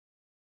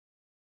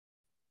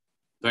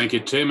 Thank you,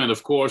 Tim. And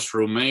of course,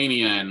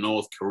 Romania and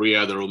North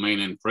Korea, the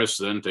Romanian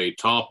president, a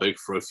topic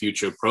for a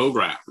future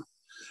program.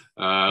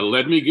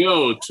 Let me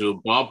go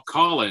to Bob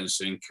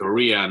Collins in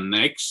Korea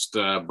next.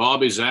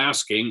 Bob is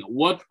asking,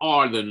 what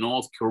are the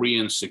North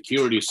Korean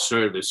security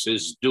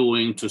services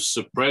doing to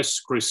suppress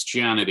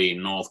Christianity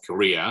in North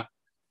Korea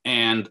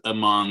and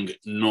among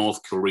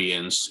North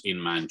Koreans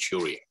in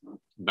Manchuria?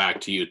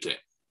 Back to you, Tim.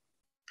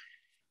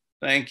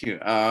 Thank you.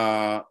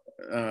 I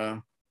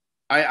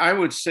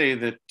would say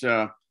that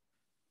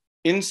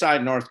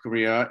inside North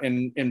Korea,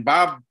 and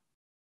Bob,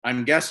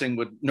 I'm guessing,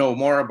 would know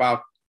more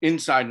about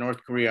inside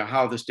North Korea,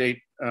 how the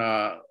state,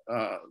 the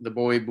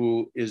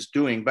Boebu is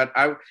doing. But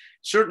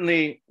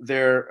certainly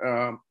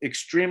they're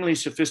extremely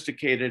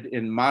sophisticated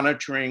in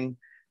monitoring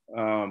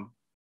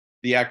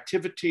the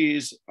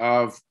activities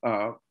of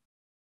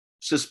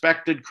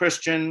suspected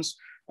Christians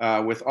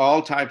with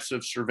all types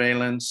of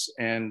surveillance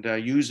and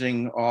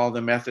using all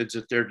the methods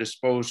at their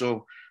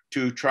disposal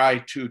to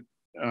try to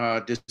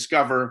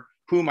discover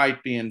who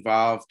might be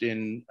involved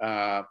in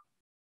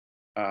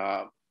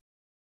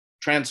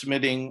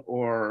transmitting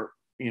or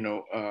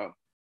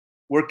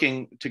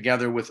working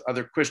together with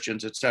other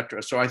Christians,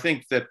 etc. So I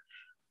think that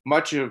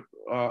much of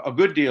a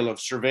good deal of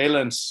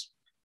surveillance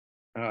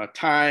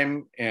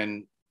time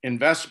and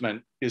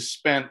investment is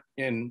spent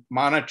in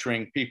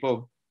monitoring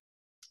people,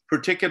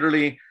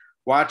 particularly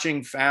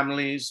watching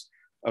families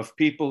of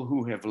people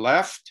who have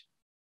left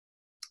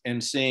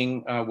and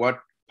seeing what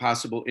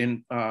possible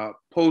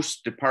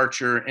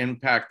post-departure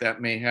impact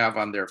that may have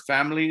on their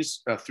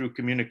families through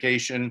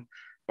communication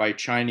by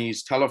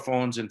Chinese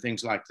telephones and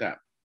things like that.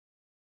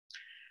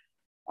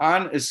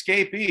 On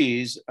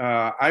escapees,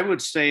 I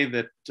would say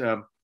that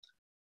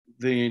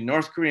the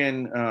North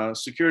Korean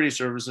security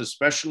services,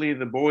 especially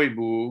the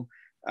Boibu,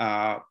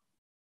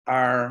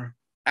 are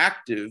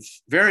active,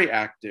 very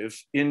active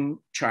in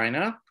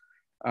China.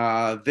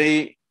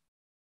 They,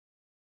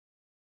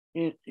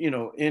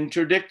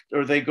 interdict,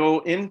 or they go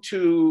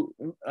into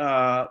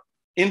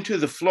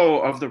the flow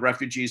of the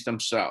refugees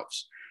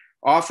themselves,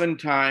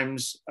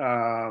 oftentimes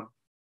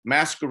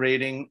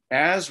masquerading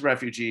as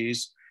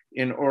refugees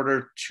in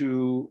order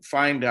to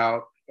find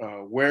out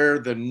where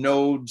the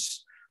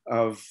nodes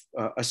of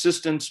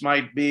assistance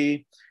might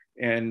be,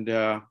 and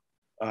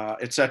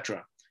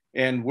etc.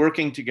 And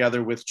working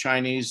together with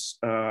Chinese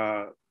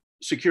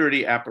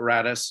security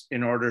apparatus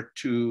in order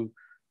to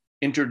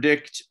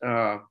interdict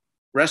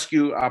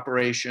rescue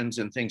operations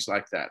and things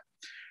like that.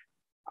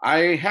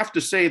 I have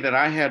to say that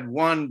I had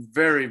one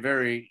very,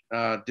 very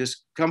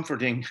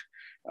discomforting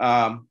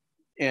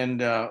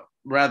and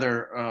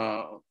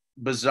rather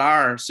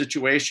bizarre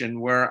situation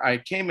where I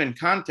came in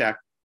contact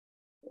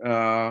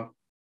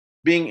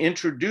being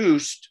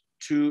introduced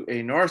to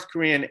a North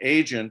Korean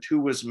agent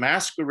who was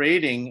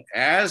masquerading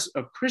as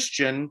a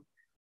Christian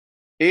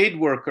aid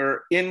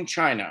worker in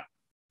China.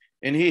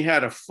 And he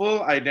had a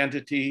full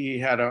identity, he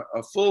had a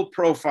full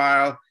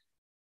profile,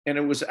 and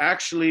it was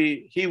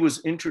actually, he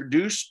was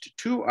introduced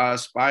to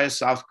us by a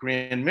South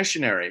Korean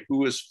missionary who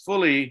was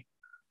fully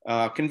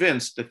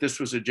convinced that this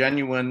was a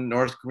genuine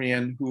North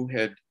Korean who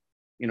had,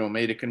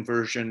 made a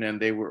conversion,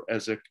 and they were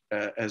as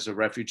a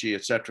refugee,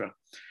 etc.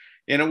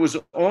 And it was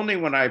only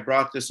when I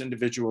brought this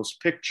individual's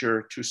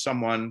picture to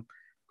someone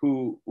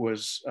who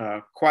was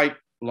quite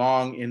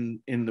long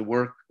in the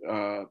work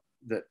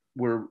that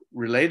we're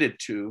related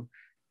to,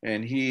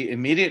 and he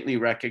immediately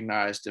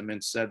recognized him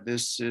and said,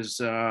 this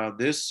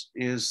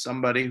is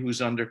somebody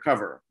who's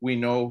undercover. We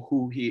know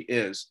who he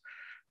is.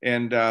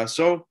 And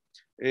so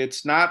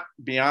it's not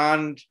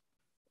beyond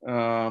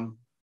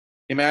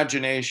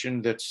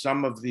imagination that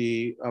some of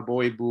the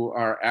Boibu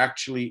are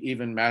actually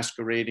even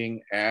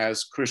masquerading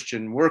as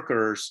Christian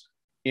workers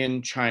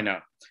in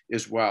China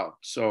as well.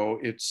 So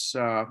it's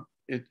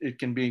it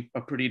can be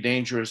a pretty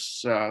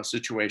dangerous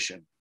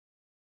situation.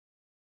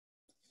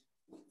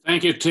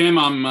 Thank you, Tim.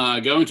 I'm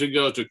going to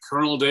go to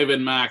Colonel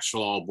David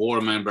Maxwell,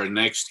 board member,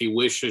 next. He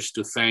wishes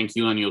to thank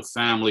you and your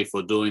family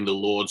for doing the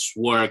Lord's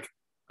work.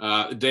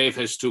 Dave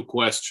has two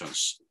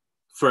questions.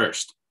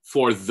 First,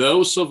 for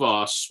those of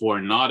us who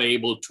are not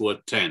able to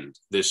attend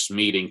this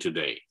meeting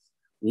today,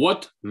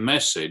 what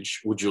message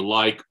would you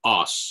like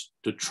us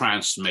to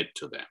transmit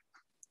to them,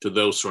 to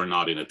those who are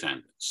not in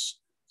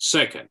attendance?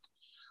 Second,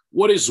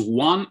 what is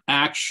one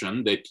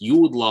action that you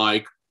would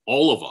like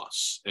all of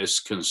us as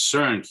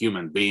concerned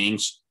human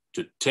beings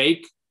to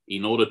take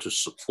in order to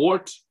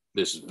support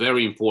this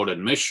very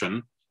important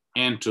mission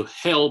and to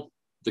help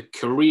the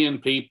Korean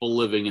people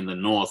living in the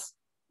North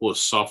who are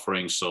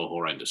suffering so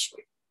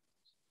horrendously?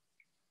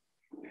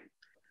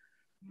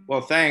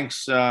 Well,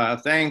 thanks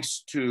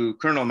to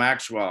Colonel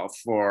Maxwell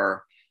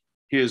for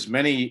his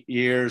many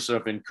years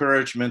of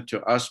encouragement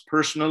to us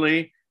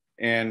personally,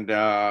 and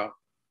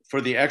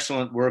for the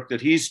excellent work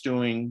that he's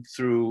doing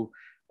through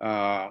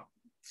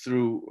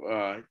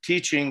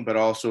teaching, but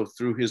also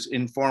through his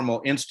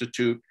informal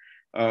institute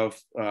of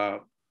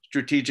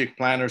strategic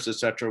planners,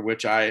 etc.,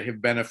 which I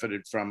have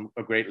benefited from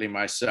greatly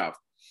myself.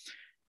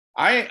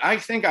 I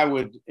think I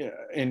would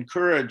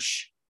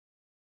encourage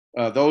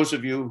those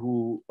of you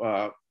who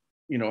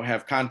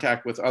have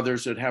contact with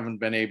others that haven't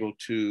been able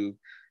to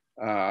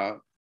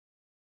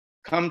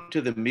come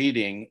to the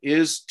meeting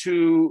is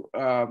to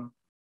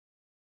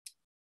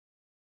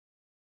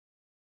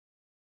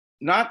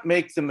not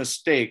make the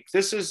mistake.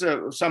 This is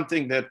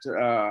something that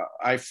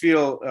I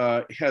feel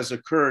has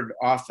occurred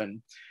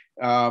often,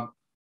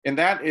 and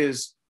that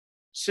is,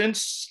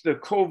 since the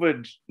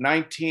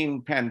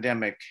COVID-19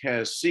 pandemic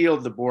has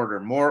sealed the border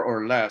more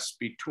or less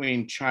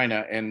between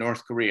China and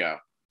North Korea,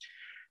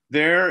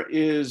 there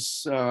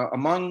is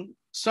among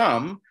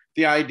some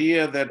the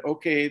idea that,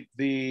 okay,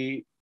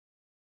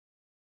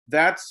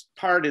 that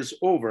part is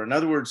over. In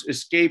other words,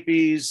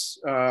 escapees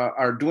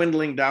are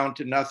dwindling down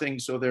to nothing,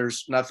 so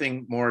there's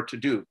nothing more to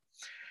do.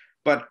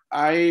 But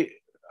I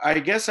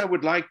guess I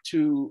would like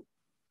to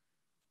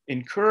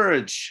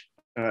encourage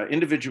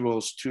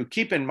individuals to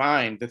keep in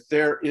mind that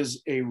there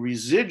is a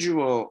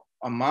residual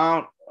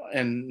amount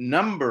and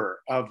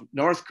number of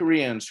North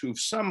Koreans who've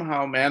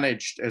somehow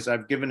managed, as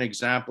I've given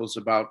examples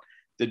about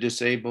the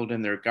disabled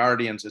and their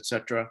guardians,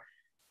 etc.,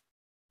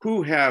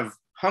 who have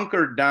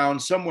hunkered down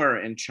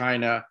somewhere in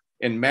China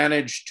and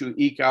managed to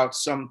eke out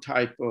some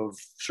type of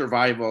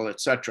survival,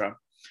 etc.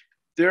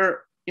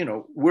 There, you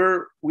know,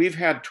 we've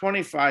had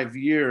 25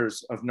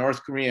 years of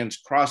North Koreans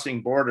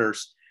crossing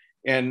borders,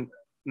 and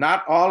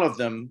not all of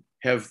them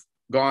have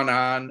gone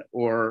on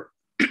or,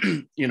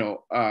 you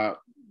know,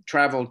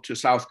 traveled to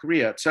South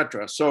Korea,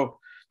 etc. So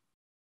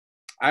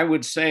I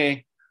would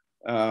say,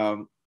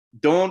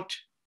 don't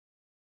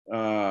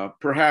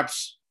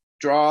perhaps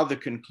draw the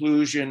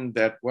conclusion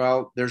that,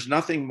 well, there's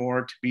nothing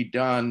more to be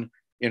done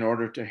in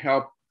order to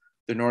help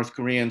the North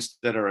Koreans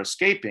that are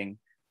escaping,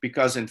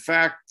 because in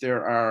fact,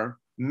 there are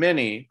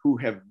many who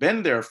have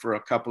been there for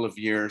a couple of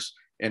years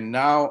and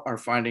now are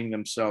finding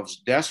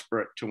themselves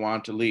desperate to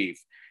want to leave.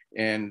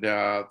 And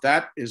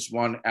that is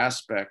one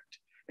aspect.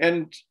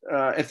 And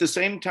at the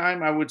same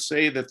time, I would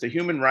say that the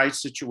human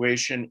rights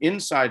situation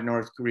inside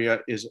North Korea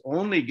is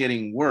only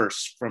getting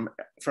worse from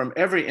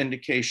every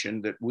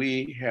indication that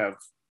we have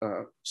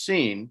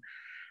seen,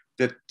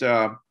 that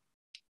the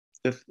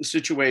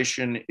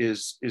situation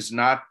is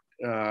not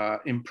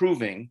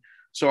improving.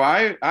 So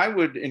I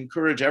would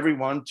encourage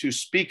everyone to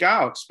speak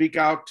out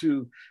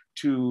to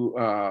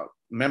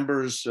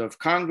members of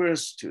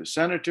Congress, to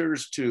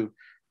senators, to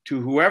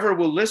whoever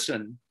will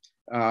listen.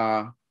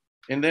 And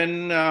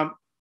then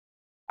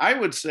I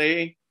would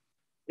say,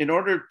 in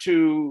order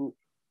to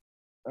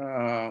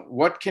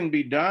what can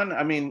be done,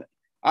 I mean,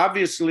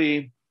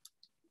 obviously,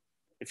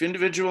 if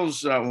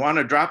individuals want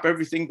to drop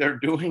everything they're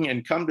doing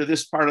and come to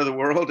this part of the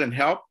world and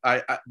help,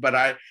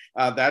 that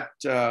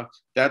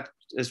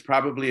is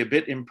probably a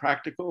bit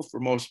impractical for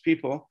most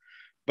people.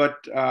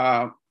 But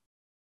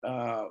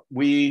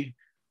we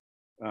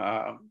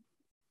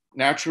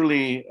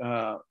naturally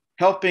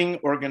helping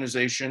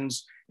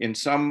organizations in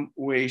some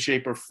way,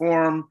 shape, or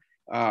form.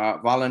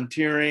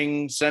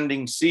 Volunteering,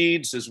 sending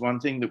seeds is one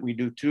thing that we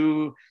do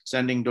too,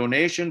 sending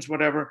donations,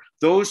 whatever.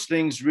 Those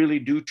things really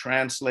do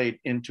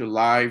translate into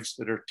lives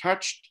that are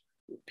touched,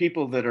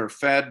 people that are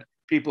fed,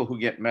 people who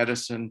get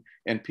medicine,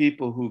 and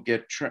people who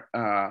get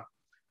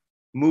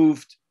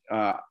moved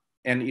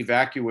and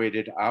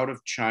evacuated out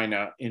of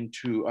China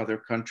into other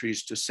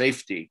countries to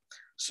safety.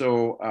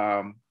 So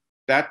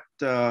that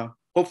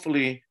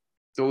hopefully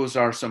those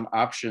are some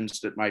options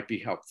that might be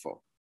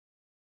helpful.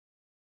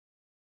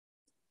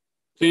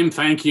 Tim,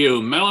 thank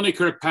you. Melanie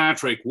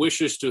Kirkpatrick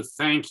wishes to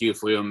thank you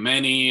for your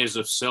many years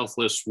of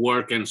selfless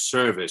work and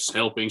service,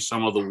 helping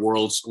some of the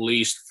world's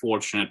least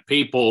fortunate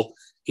people.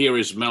 Here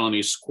is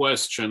Melanie's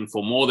question.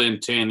 For more than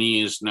 10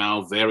 years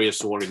now,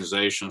 various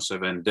organizations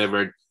have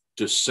endeavored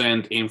to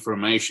send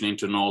information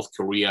into North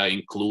Korea,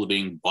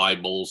 including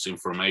Bibles,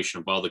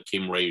 information about the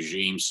Kim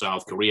regime,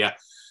 South Korea.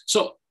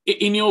 So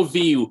in your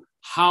view,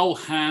 how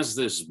has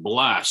this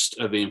blast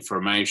of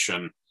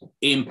information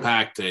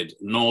impacted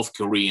North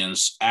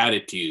Koreans'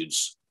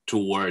 attitudes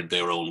toward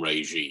their own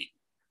regime?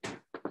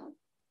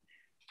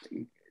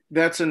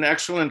 That's an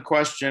excellent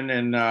question.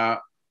 And I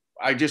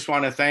just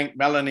want to thank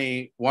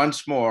Melanie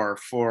once more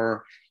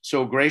for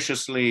so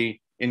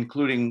graciously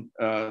including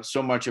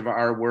so much of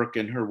our work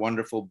in her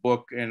wonderful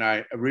book. And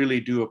I really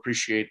do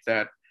appreciate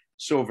that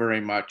so very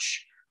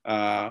much.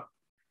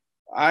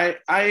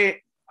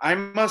 I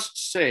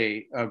must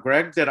say,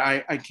 Greg, that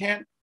I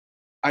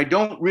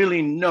don't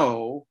really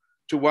know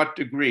to what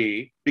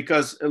degree,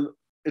 because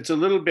it's a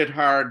little bit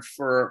hard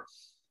for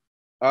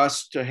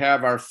us to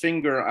have our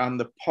finger on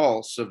the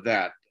pulse of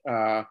that.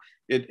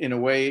 In a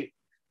way,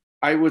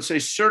 I would say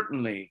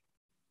certainly,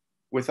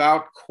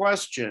 without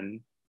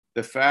question,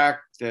 the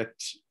fact that,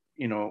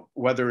 you know,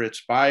 whether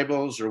it's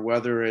Bibles or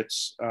whether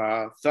it's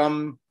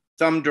thumb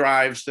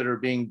drives that are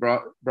being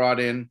brought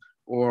in,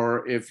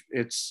 or if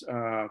it's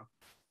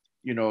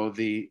you know,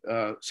 the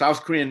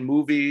South Korean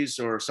movies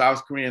or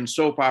South Korean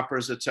soap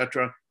operas,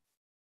 etc.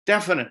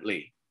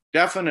 Definitely,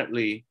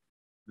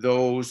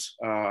 those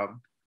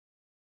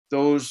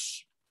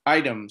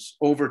items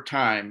over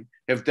time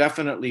have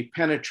definitely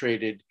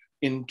penetrated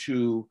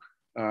into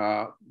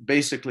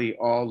basically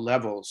all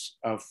levels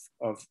of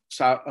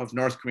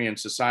North Korean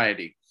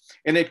society,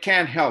 and it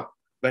can't help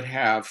but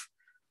have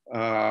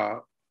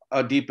a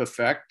deep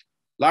effect,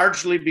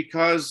 largely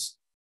because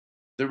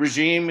the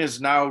regime is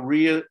now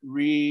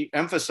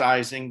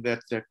re-emphasizing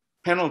that the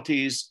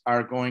penalties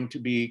are going to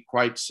be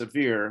quite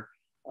severe,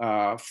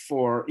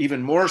 for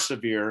even more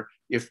severe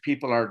if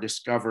people are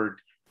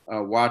discovered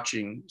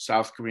watching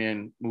South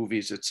Korean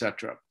movies,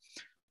 etc.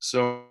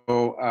 So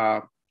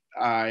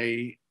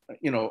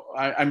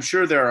I'm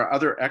sure there are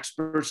other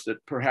experts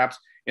that perhaps,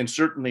 and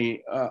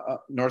certainly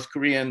North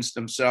Koreans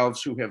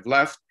themselves who have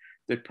left,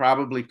 that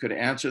probably could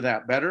answer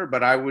that better.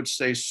 But I would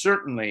say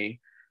certainly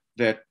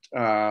that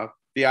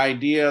the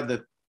idea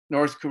that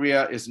North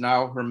Korea is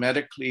now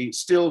hermetically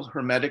sealed,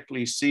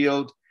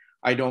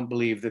 I don't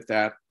believe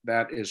that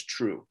is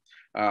true.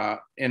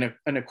 And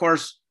of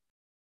course,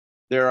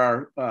 there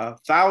are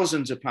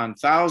thousands upon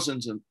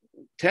thousands and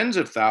tens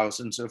of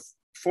thousands of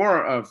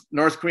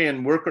North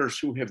Korean workers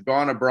who have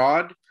gone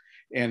abroad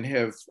and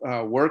have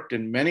worked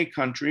in many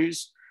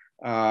countries.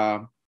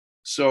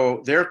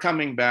 So they're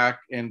coming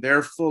back and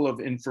they're full of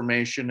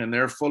information and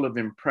they're full of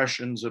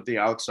impressions of the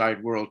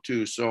outside world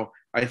too. So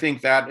I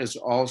think that is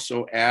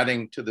also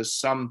adding to the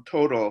sum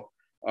total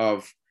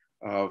of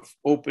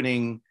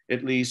opening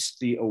at least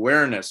the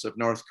awareness of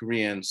North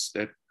Koreans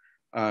that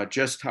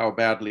just how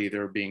badly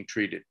they're being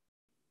treated.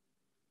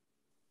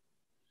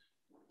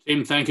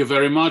 Tim, thank you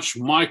very much.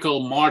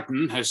 Michael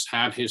Martin has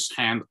had his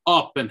hand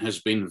up and has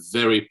been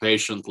very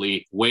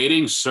patiently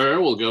waiting. Sir,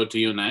 we'll go to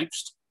you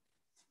next.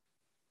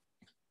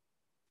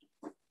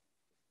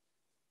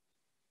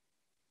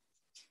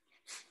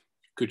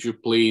 Could you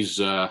please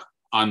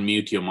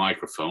unmute your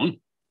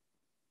microphone?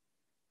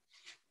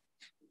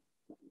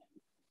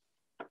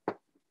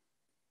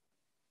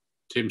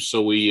 Tim,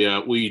 so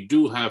we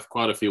do have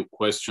quite a few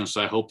questions.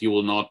 I hope you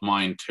will not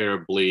mind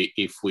terribly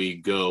if we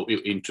go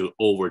into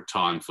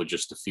overtime for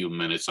just a few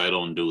minutes. I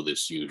don't do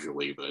this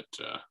usually, but...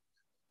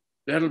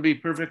 That'll be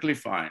perfectly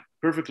fine,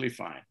 perfectly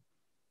fine.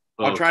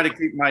 Okay. I'll try to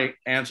keep my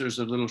answers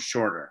a little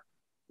shorter.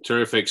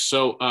 Terrific.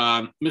 So,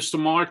 Mr.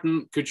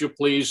 Martin, could you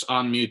please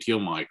unmute your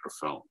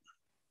microphone?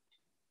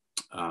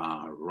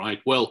 Right,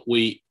 well,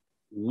 we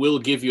will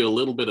give you a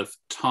little bit of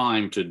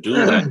time to do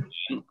that.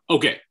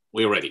 Okay,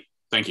 we're ready.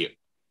 Thank you.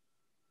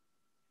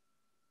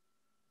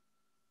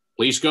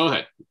 Please go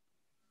ahead.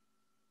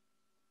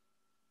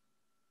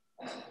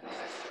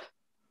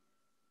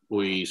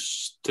 We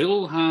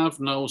still have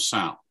no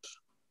sound.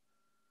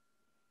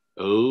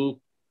 Okay,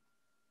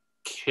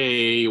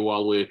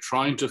 while we're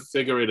trying to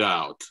figure it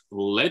out,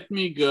 let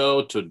me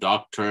go to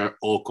Dr.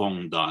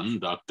 Okongdan,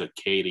 Dr.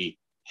 Katie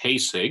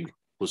Hasig,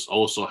 who's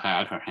also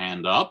had her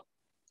hand up.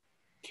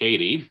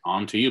 Katie,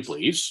 on to you,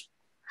 please.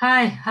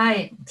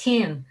 Hi,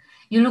 Tim.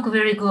 You look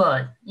very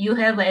good. You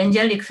have an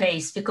angelic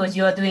face because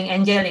you are doing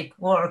angelic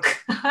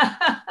work.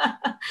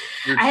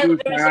 You're too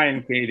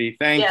kind, Katie.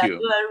 Thank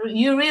you.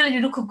 You really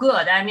look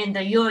good. I mean,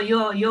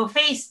 your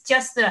face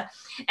just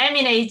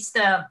emanates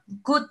the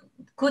good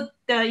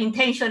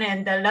intention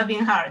and the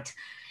loving heart.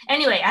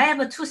 Anyway, I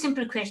have two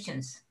simple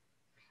questions.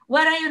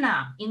 Where are you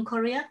now? In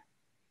Korea?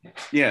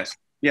 Yes,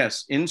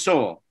 in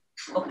Seoul.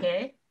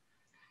 Okay.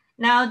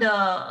 Now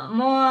the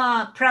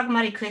more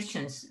pragmatic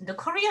questions. The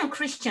Korean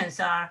Christians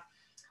are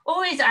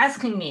always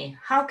asking me,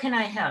 how can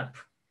I help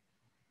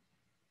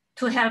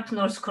to help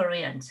North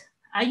Koreans?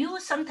 Are you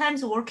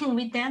sometimes working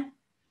with them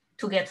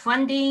to get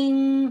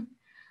funding,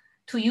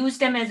 to use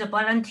them as a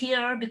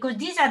volunteer? Because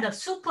these are the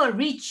super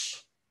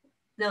rich,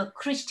 the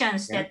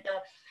Christians that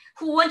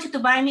who wanted to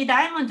buy me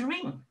diamond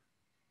ring.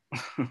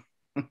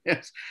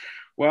 Yes.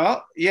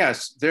 Well,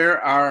 yes,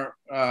 there are,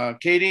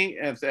 Katie,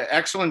 it's an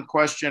excellent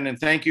question, and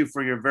thank you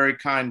for your very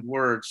kind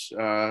words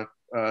to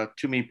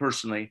me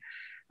personally.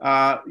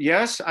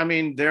 Yes, I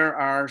mean, there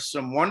are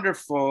some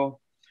wonderful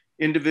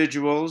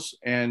individuals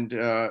and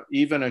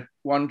even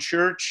one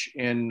church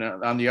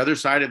on the other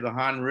side of the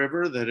Han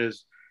River that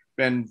has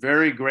been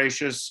very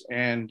gracious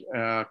and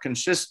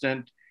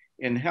consistent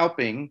in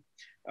helping.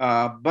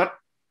 But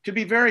to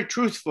be very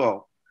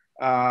truthful,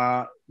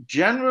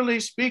 generally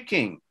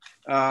speaking,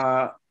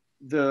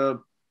 the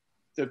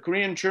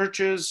Korean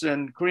churches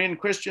and Korean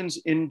Christians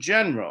in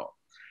general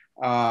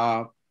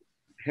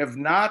have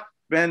not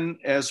been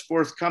as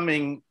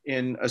forthcoming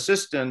in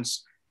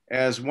assistance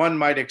as one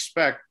might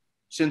expect,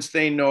 since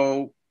they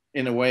know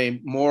in a way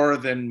more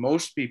than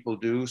most people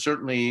do,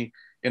 certainly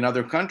in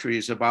other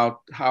countries, about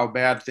how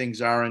bad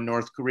things are in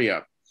North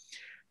Korea.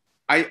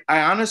 I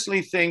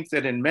honestly think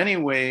that in many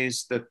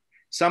ways that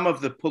some of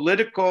the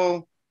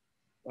political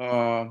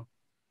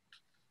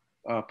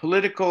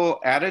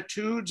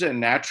attitudes and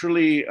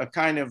naturally a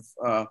kind of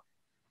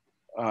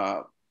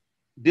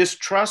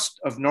distrust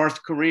of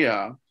North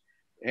Korea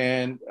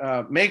and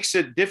makes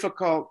it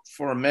difficult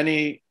for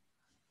many,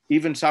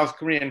 even South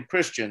Korean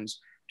Christians,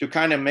 to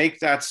kind of make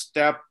that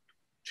step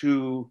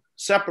to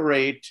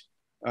separate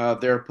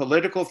their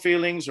political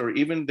feelings or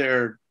even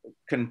their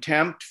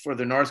contempt for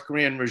the North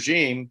Korean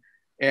regime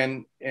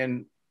and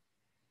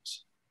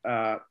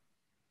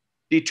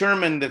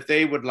determine that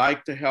they would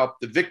like to help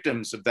the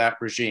victims of that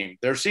regime.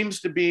 There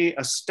seems to be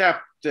a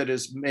step that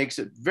makes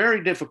it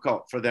very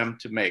difficult for them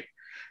to make.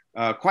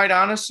 Quite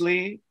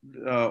honestly,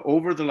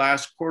 over the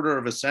last quarter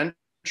of a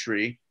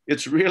century,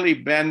 it's really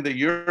been the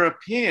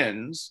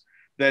Europeans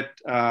that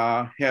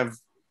have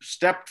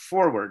stepped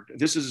forward.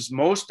 This is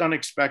most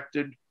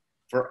unexpected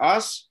for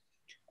us,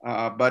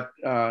 but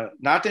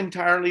not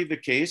entirely the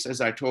case.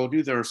 As I told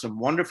you, there are some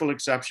wonderful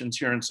exceptions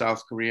here in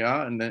South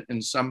Korea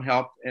and some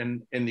help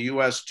in the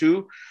US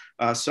too.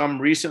 Some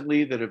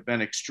recently that have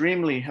been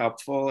extremely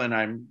helpful, and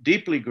I'm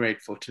deeply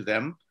grateful to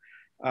them.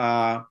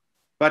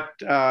 But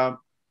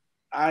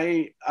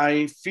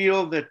I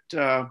feel that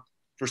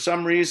for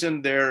some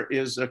reason there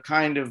is a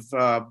kind of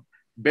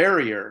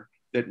barrier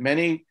that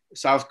many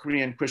South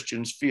Korean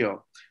Christians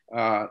feel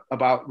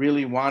about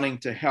really wanting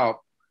to help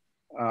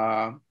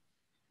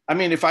I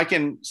mean, if I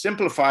can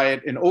simplify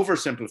it and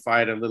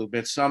oversimplify it a little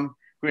bit, some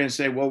Koreans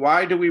say, well,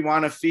 why do we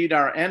want to feed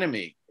our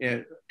enemy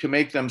to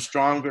make them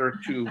stronger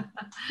to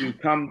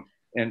come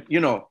and, you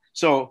know,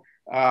 so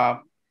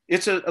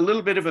it's a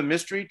little bit of a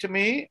mystery to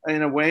me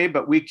in a way,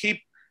 but we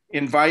keep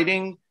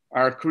inviting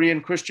our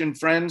Korean Christian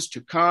friends to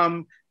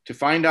come to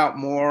find out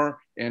more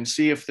and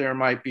see if there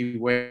might be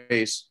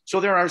ways. So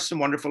there are some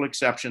wonderful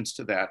exceptions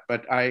to that,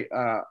 but I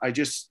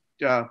just,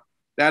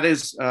 that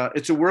is,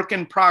 it's a work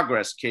in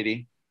progress,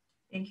 Katie.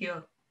 Thank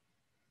you.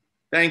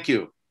 Thank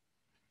you.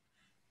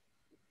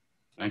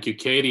 Thank you,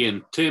 Katie.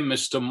 And Tim,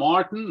 Mr.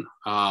 Martin,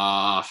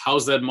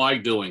 how's that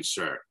mic doing,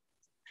 sir?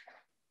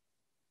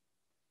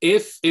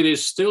 If it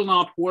is still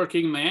not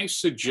working, may I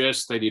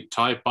suggest that you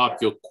type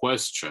up your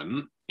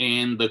question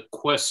in the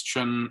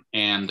question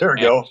and... There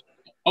we go.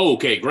 Oh,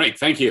 okay, great.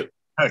 Thank you.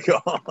 There you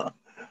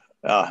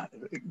go.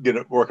 Get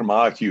it working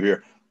my IQ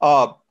here.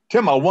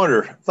 Tim, I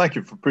wonder, thank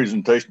you for the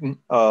presentation.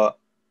 What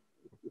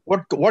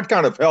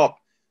kind of help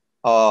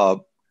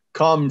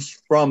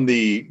comes from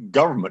the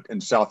government in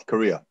South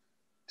Korea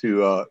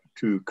to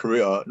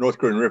North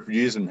Korean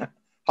refugees, and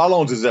how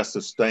long does that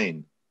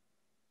sustain?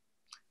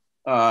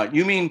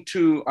 You mean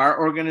to our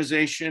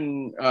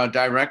organization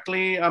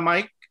directly,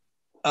 Mike?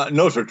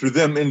 No, sir, to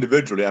them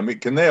individually. I mean,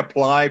 can they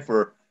apply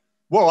for,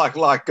 well, like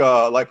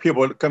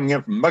people coming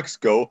in from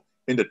Mexico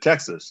into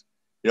Texas,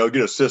 you know,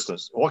 get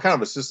assistance? What kind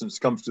of assistance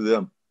comes to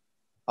them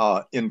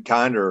in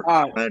kind or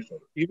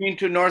financial? You mean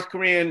to North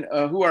Korean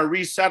who are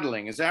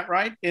resettling? Is that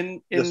right?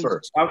 In Yes,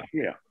 sir. South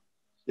Korea?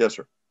 Yes,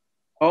 sir.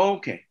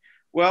 Okay.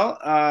 Well,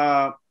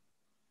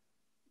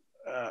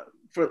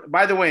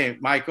 by the way,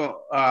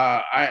 Michael,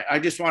 I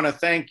just want to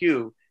thank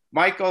you.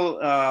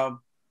 Michael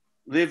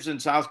lives in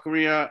South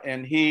Korea,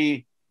 and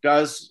he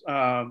has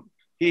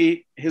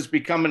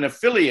become an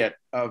affiliate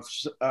of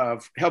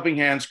Helping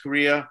Hands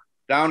Korea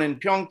down in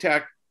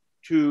Pyeongtaek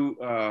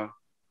to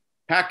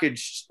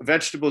package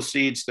vegetable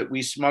seeds that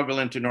we smuggle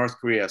into North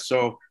Korea.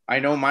 So I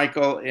know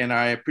Michael, and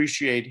I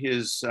appreciate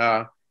his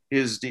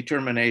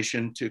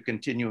determination to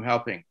continue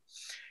helping.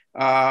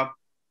 I'm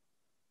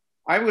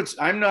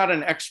not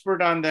an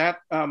expert on that,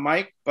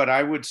 Mike, but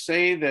I would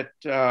say that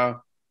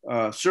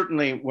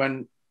certainly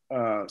when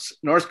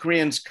North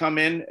Koreans come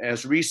in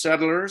as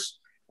resettlers,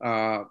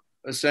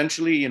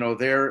 essentially, you know,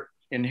 they're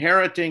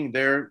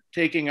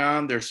taking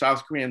on their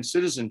South Korean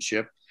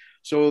citizenship.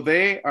 So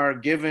they are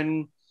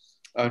given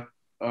a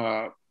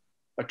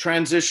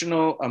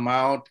transitional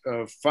amount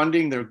of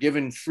funding. They're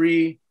given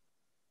free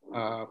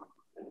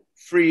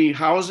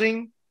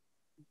housing,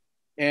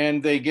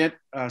 and they get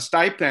a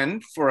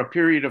stipend for a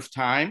period of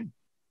time.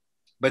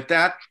 But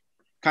that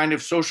kind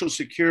of social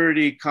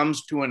security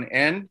comes to an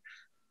end.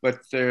 But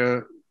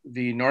the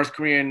North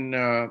Korean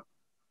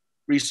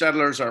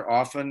resettlers are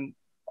often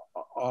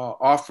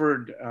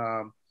offered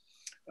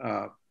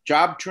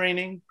job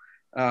training,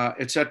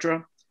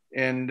 etc.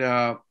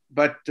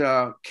 But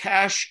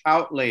cash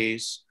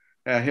outlays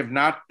have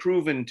not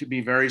proven to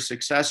be very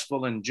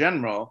successful in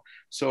general.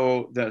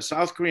 So the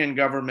South Korean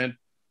government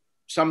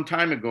some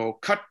time ago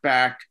cut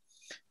back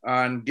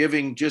on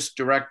giving just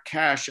direct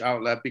cash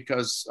outlet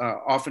because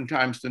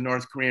oftentimes the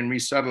North Korean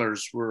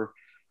resettlers were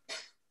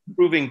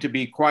proving to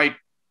be quite,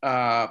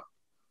 not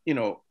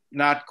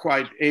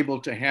quite able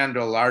to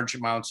handle large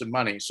amounts of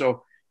money.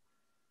 So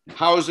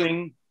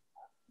housing,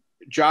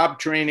 job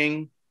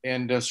training,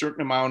 and a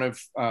certain amount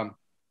of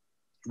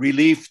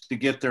relief to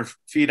get their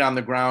feet on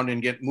the ground and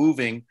get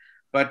moving.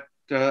 But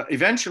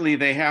eventually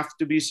they have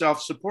to be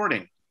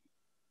self-supporting.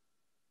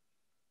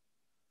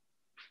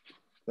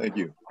 Thank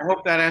you. I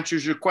hope that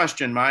answers your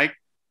question, Mike.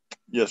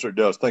 Yes, sir, it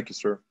does. Thank you,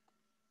 sir.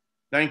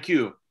 Thank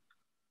you.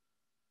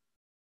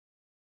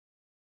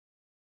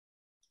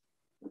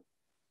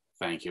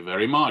 Thank you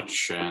very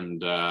much.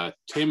 And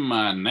Tim,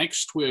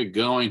 next we're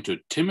going to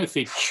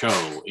Timothy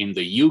Cho in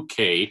the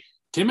UK.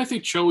 Timothy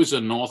Cho is a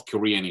North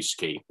Korean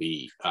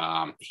escapee.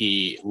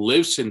 He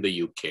lives in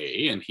the UK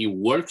and he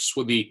works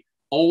with the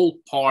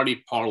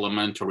All-Party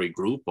Parliamentary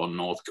Group on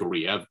North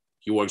Korea.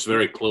 He works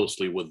very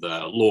closely with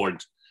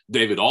Lord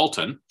David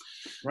Alton.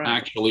 Right.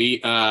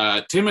 Actually,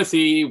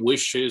 Timothy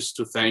wishes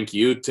to thank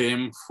you,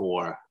 Tim,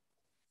 for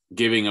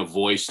giving a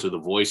voice to the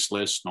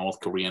voiceless North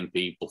Korean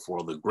people,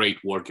 for the great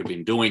work you've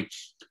been doing.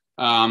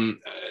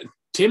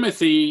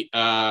 Timothy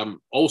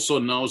also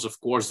knows, of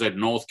course, that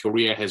North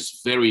Korea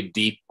has very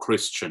deep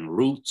Christian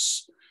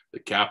roots. The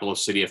capital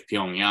city of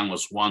Pyongyang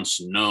was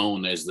once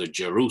known as the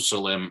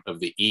Jerusalem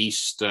of the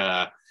East.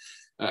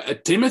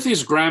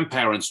 Timothy's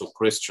grandparents were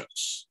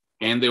Christians,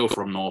 and they were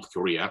from North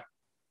Korea.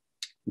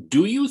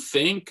 Do you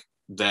think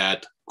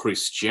that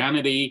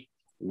Christianity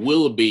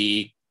will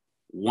be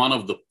one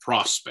of the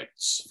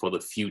prospects for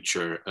the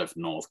future of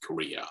North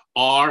Korea?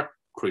 Are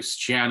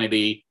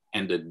Christianity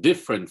and a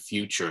different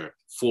future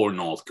for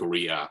North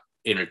Korea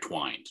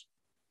intertwined?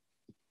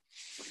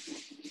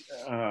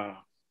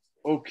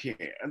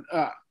 Okay.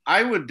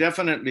 I would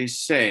definitely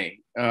say,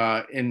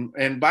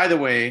 and by the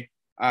way,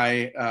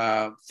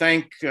 I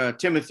thank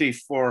Timothy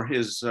for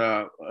his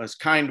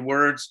kind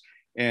words.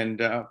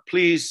 And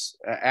please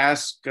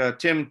ask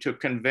Tim to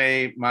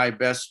convey my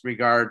best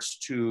regards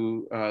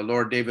to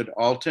Lord David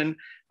Alton.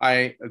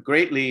 I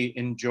greatly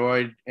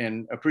enjoyed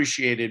and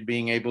appreciated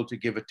being able to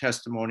give a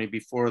testimony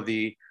before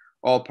the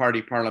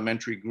all-party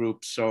parliamentary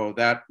group. So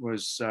that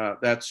was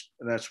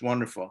that's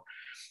wonderful.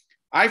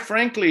 I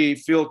frankly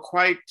feel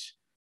quite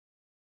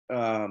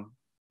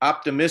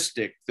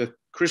optimistic that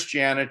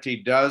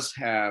Christianity does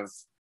have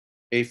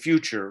a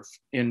future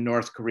in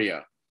North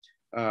Korea.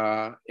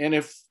 And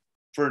if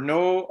for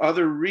no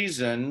other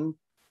reason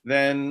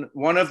than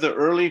one of the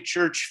early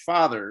church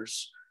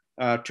fathers,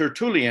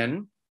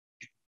 Tertullian,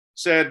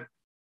 said,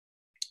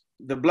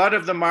 "The blood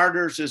of the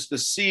martyrs is the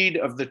seed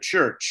of the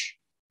church."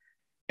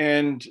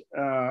 And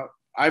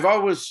I've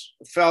always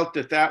felt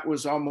that that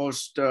was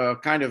almost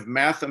kind of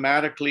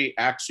mathematically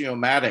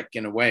axiomatic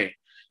in a way.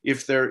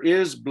 If there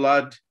is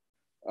blood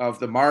of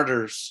the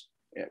martyrs,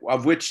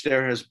 of which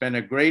there has been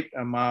a great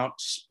amount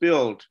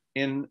spilled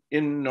in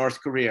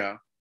North Korea,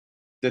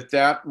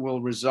 that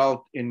will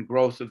result in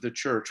growth of the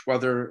church.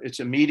 Whether it's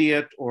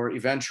immediate or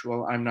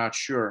eventual, I'm not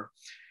sure.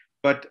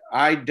 But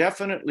I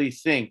definitely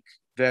think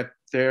that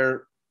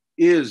there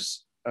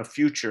is a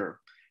future,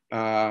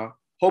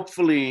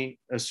 hopefully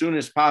as soon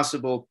as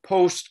possible,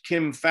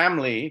 post-Kim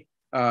family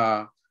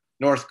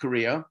North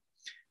Korea.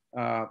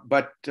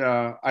 But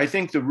I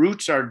think the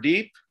roots are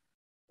deep,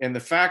 and the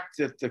fact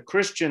that the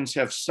Christians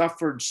have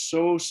suffered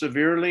so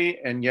severely,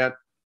 and yet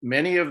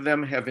many of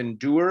them have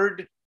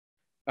endured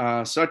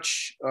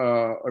such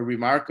a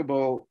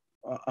remarkable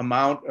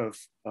amount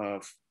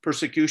of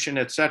persecution,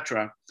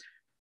 etc.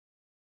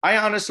 I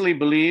honestly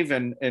believe,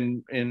 and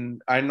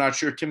I'm not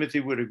sure Timothy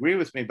would agree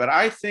with me, but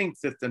I think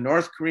that the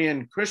North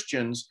Korean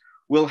Christians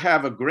will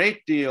have a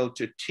great deal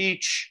to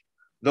teach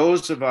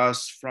those of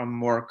us from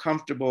more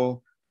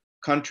comfortable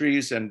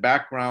countries and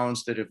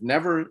backgrounds that have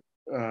never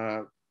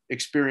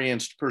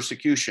experienced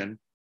persecution.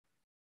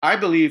 I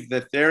believe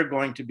that they're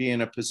going to be in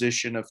a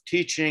position of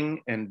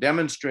teaching and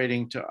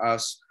demonstrating to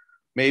us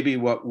maybe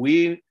what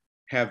we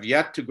have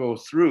yet to go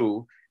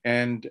through.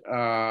 And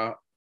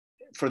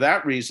for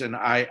that reason,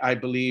 I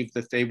believe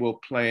that they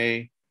will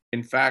play,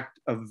 in fact,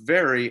 a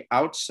very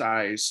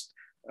outsized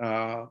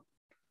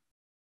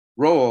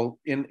role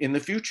in the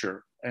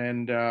future.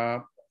 And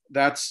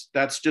that's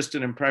just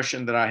an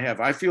impression that I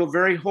have. I feel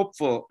very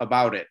hopeful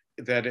about it,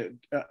 that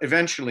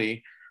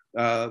eventually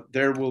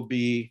there will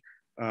be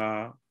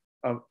a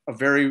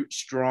very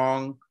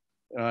strong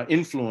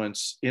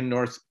influence in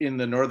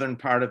the northern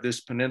part of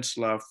this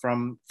peninsula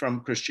from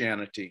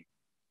Christianity.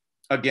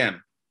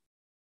 Again.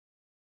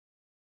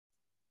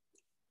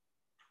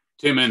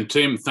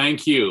 Tim,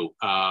 thank you.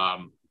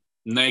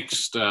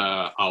 Next,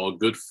 our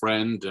good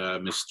friend,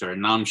 Mr.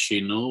 Nam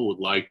Shinu, would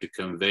like to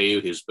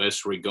convey his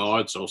best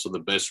regards, also the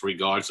best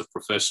regards of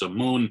Professor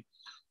Moon.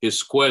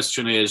 His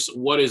question is,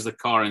 what is the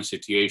current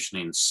situation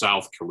in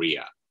South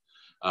Korea?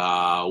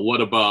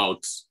 What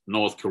about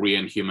North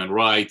Korean human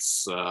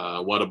rights?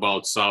 What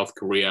about South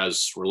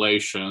Korea's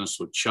relations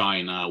with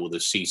China, with the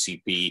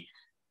CCP?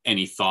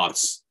 Any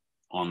thoughts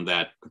on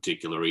that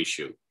particular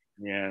issue?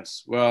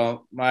 Yes,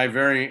 well, my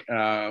very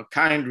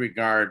kind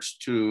regards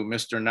to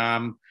Mr.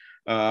 Nam,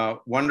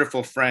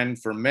 wonderful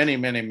friend for many,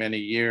 many, many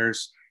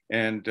years,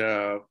 and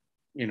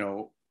you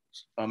know,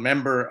 a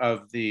member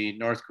of the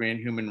North Korean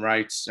Human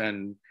Rights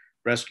and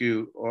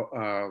Rescue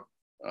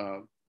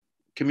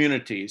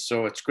community.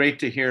 So it's great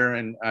to hear,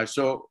 and I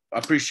so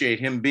appreciate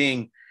him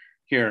being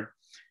here.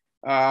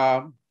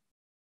 I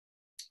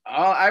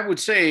would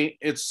say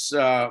it's,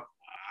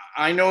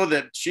 I know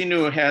that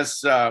Shinu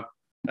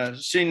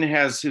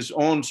has his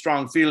own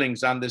strong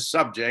feelings on this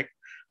subject,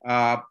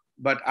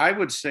 but I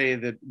would say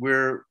that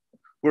we're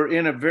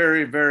in a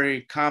very,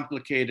 very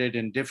complicated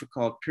and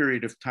difficult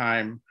period of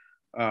time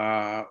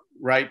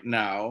right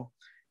now.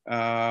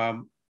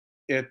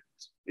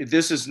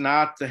 This is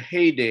not the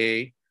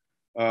heyday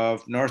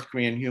of North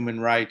Korean human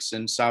rights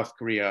in South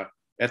Korea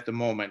at the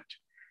moment.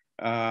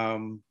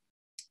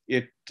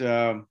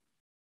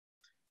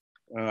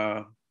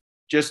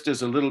 Just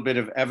as a little bit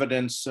of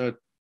evidence,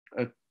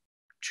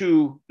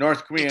 two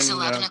North Korean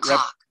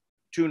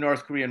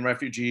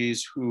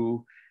refugees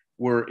who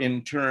were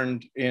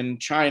interned in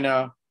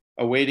China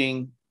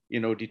awaiting,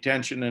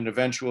 detention and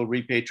eventual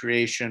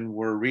repatriation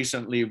were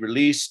recently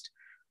released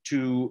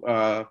to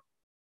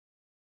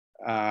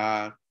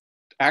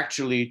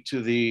actually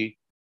to the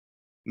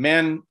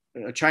men,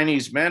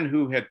 Chinese men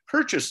who had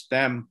purchased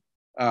them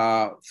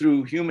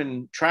through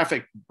human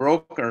traffic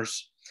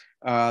brokers.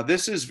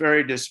 This is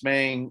very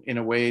dismaying in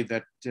a way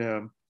that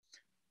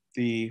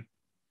the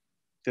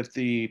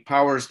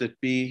powers that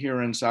be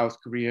here in South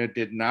Korea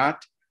did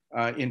not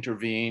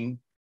intervene,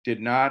 did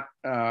not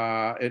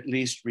at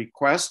least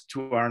request,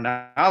 to our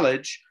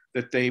knowledge,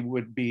 that they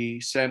would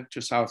be sent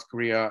to South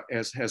Korea,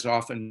 as has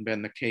often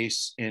been the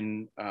case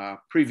in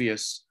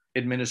previous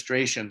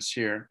administrations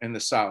here in the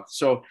South.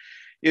 So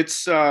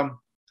it's a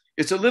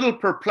little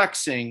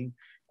perplexing.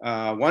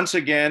 Once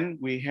again,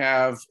 we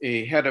have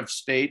a head of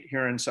state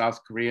here in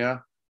South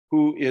Korea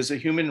who is a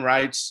human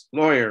rights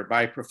lawyer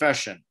by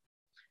profession.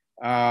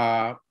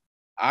 I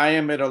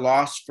am at a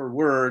loss for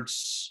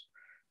words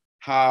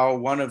how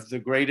one of the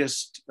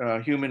greatest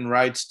human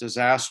rights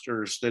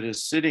disasters that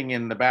is sitting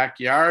in the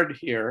backyard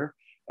here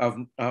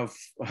on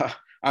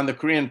the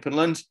Korean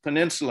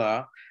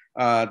Peninsula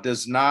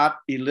does not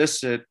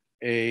elicit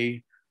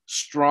a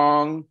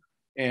strong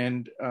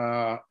and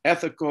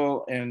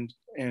ethical and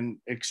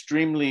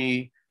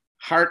extremely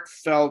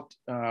heartfelt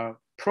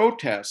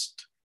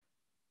protest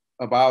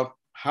about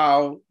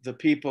how the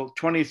people,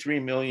 23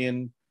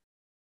 million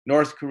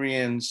North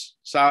Koreans,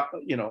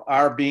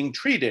 are being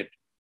treated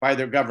by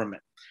their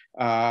government.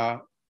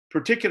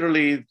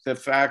 Particularly the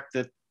fact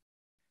that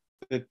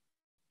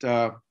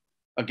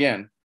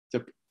again,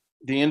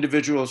 the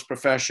individual's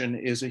profession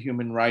is a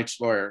human rights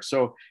lawyer.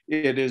 So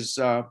it is,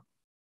 I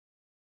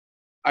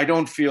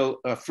don't feel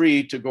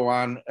free to go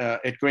on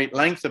at great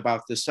length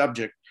about this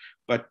subject,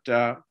 but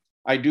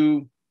I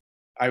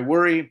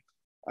worry.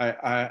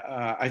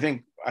 I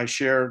think I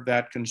share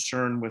that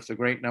concern with a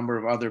great number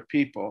of other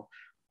people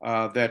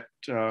that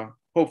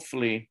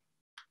hopefully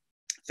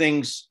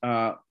things,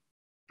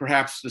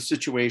 perhaps the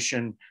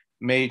situation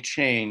may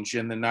change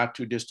in the not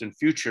too distant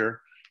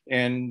future,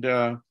 and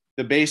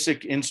the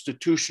basic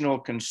institutional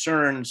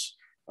concerns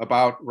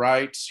about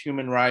rights,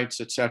 human rights,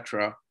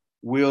 etc.,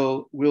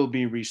 will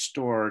be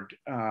restored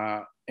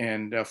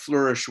and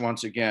flourish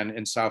once again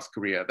in South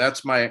Korea.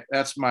 That's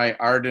my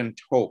ardent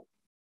hope.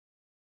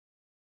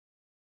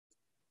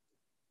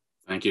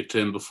 Thank you,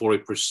 Tim. Before we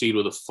proceed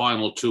with the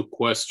final two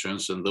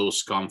questions, and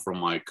those come from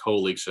my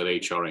colleagues at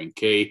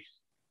HRNK,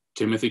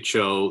 Timothy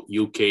Cho,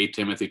 UK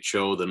Timothy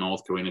Cho, the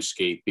North Korean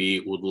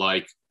escapee, would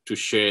like to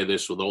share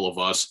this with all of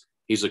us.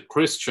 He's a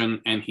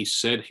Christian, and he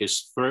said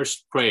his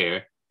first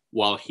prayer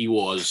while he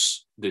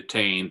was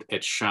detained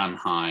at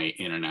Shanghai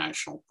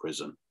International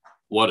Prison.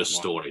 What a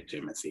story,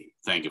 Timothy.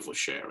 Thank you for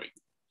sharing.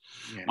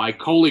 Yeah. My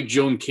colleague,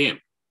 Joan Kim,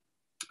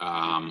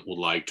 would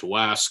like to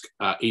ask,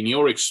 in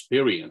your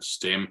experience,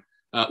 Tim,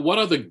 what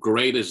are the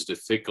greatest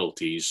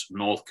difficulties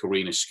North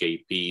Korean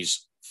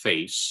escapees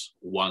face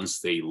once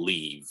they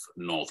leave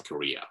North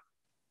Korea?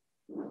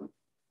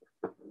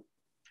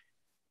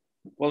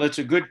 Well, it's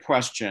a good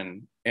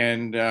question.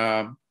 And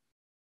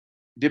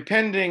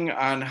depending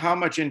on how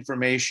much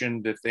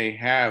information that they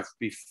have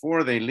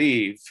before they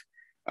leave,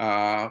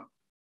 I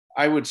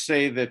would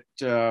say that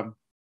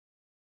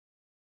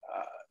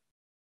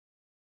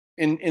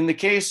in the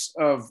case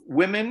of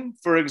women,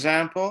 for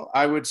example,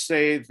 I would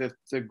say that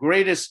the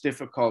greatest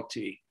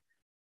difficulty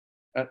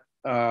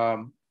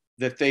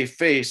that they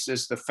face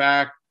is the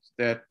fact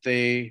that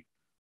the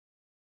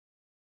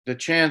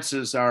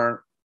chances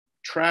are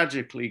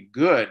tragically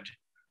good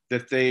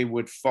that they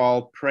would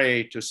fall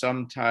prey to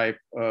some type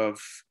of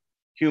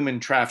human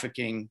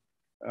trafficking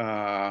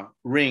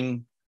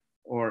ring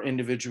or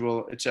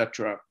individual,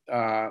 etc.,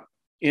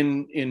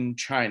 in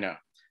China.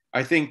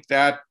 I think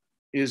that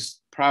is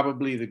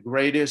probably the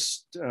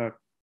greatest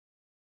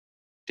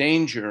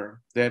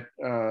danger that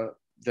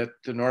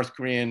the North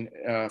Korean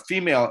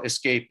female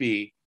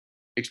escapee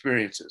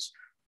experiences.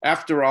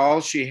 After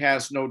all, she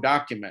has no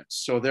documents,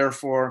 so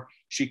therefore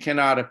she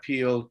cannot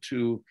appeal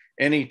to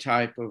any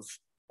type of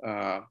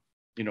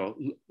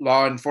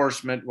law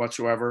enforcement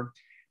whatsoever,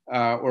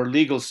 or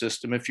legal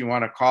system, if you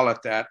want to call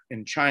it that,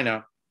 in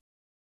China.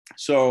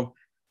 So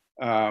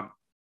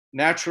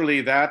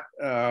naturally, that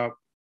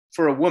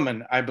for a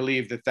woman, I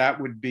believe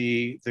that would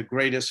be the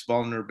greatest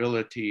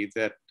vulnerability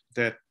that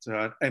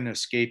an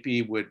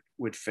escapee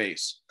would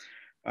face.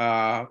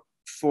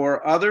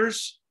 For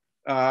others,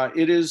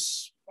 it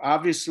is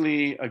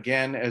obviously,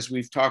 again, as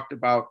we've talked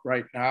about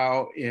right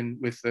now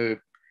with the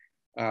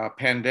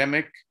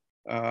pandemic,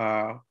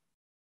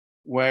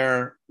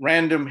 where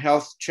random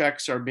health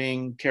checks are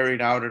being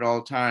carried out at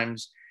all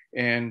times.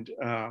 And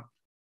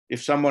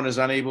if someone is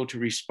unable to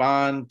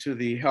respond to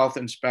the health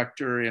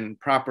inspector in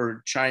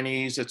proper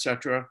Chinese,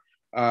 etc.,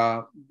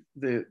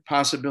 the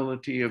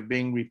possibility of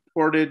being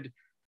reported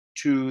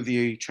to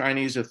the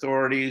Chinese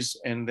authorities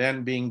and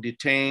then being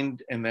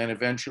detained and then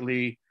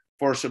eventually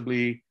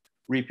forcibly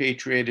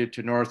repatriated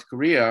to North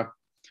Korea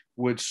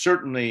would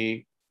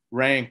certainly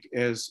rank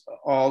as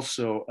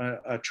also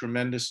a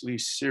tremendously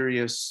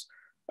serious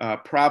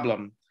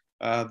problem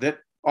that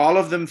all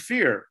of them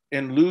fear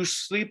and lose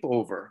sleep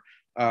over.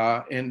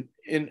 And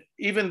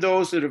even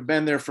those that have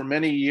been there for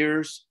many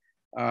years,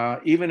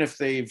 even if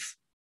they've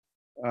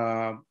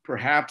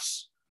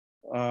perhaps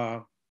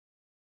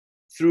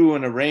through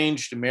an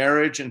arranged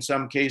marriage, in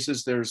some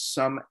cases there's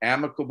some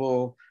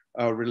amicable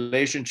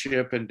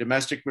relationship and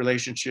domestic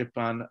relationship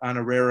on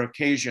a rare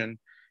occasion.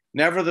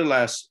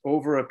 Nevertheless,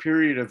 over a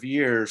period of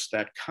years,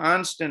 that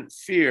constant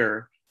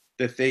fear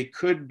that they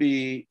could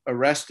be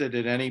arrested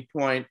at any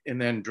point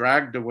and then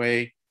dragged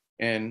away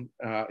and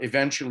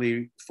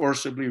eventually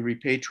forcibly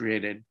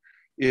repatriated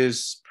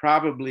is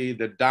probably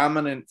the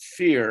dominant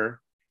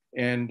fear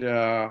and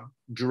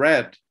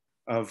dread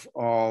of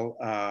all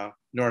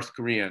North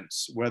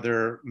Koreans,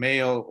 whether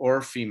male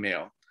or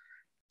female.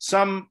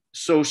 Some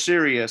so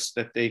serious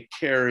that they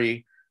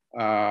carry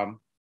a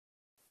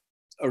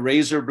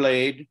razor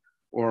blade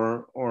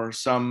or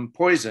some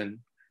poison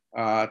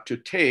to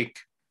take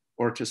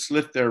or to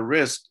slit their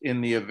wrist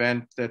in the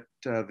event that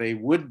they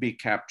would be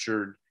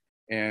captured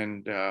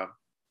and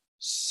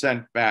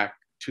sent back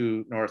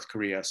to North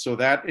Korea. So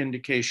that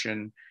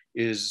indication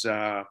is,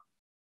 I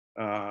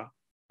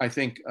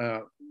think,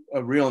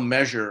 a real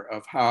measure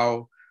of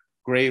how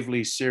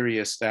gravely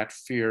serious that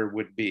fear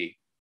would be.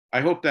 I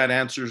hope that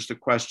answers the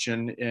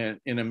question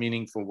in a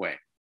meaningful way.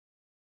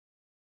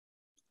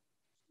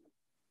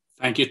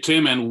 Thank you,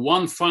 Tim. And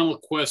one final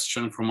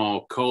question from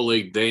our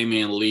colleague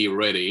Damien Lee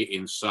Reddy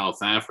in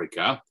South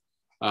Africa.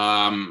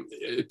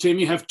 Tim,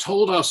 you have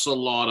told us a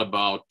lot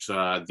about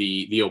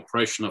the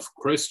oppression of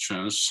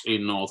Christians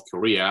in North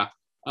Korea.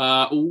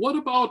 What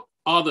about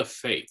other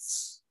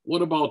faiths?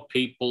 What about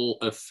people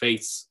of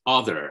faiths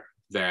other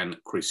than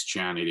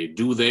Christianity?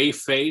 Do they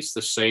face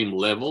the same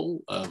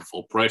level of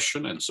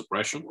oppression and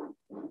suppression?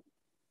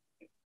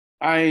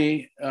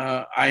 I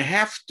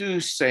have to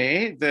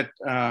say that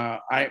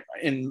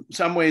in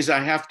some ways, I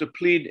have to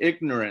plead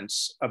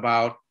ignorance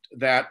about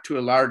that to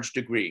a large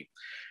degree.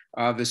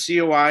 The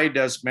COI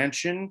does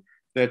mention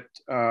that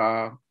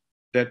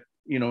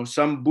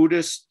some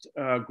Buddhist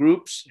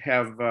groups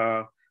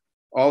have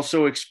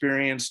also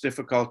experienced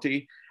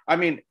difficulty. I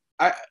mean,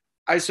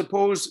 I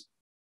suppose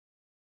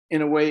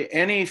in a way,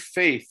 any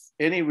faith,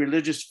 any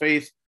religious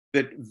faith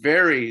that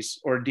varies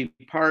or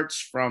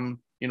departs from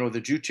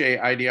the Juche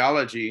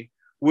ideology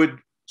would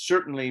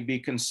certainly be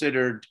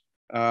considered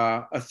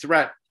a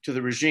threat to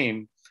the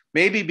regime.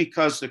 Maybe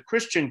because the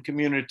Christian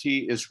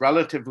community is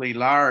relatively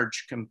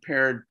large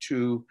compared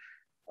to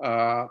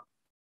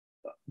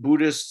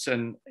Buddhists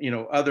and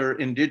other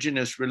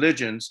indigenous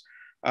religions,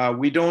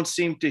 we don't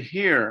seem to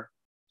hear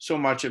so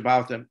much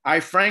about them. I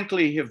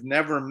frankly have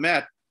never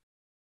met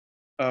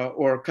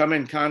or come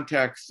in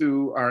contact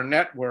through our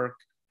network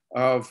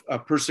of a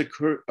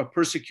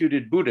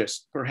persecuted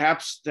Buddhist.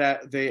 Perhaps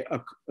that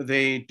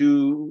they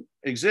do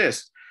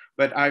exist,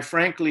 but I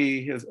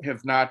frankly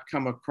have not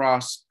come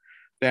across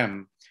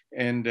them.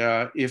 And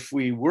if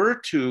we were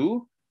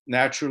to,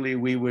 naturally,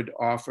 we would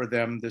offer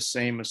them the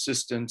same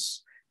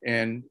assistance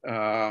and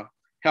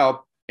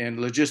help and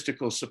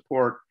logistical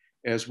support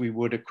as we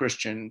would a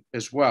Christian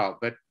as well.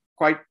 But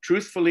quite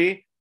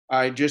truthfully,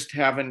 I just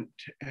haven't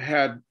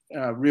had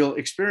real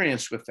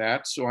experience with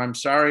that. So I'm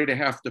sorry to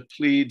have to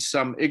plead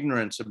some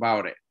ignorance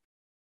about it.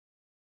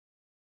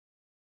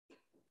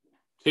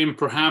 Tim,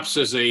 perhaps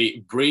as a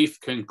brief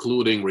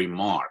concluding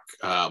remark,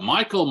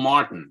 Michael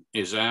Martin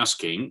is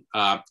asking,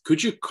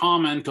 could you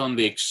comment on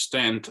the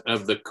extent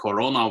of the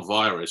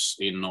coronavirus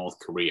in North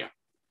Korea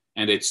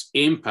and its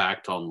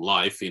impact on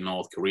life in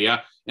North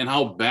Korea and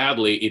how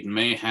badly it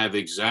may have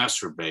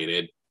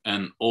exacerbated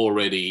an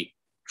already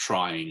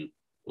trying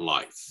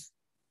life?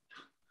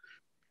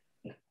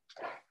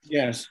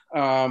 Yes,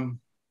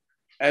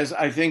 as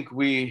I think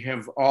we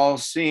have all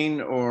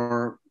seen,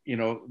 or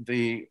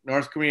the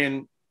North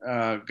Korean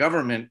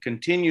government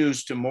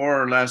continues to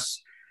more or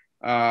less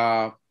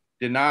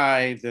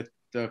deny that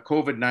the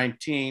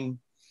COVID-19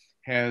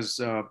 has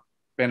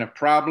been a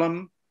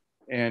problem,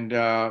 and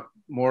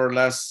more or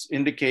less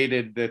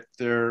indicated that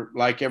they're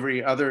like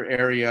every other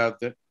area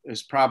that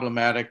is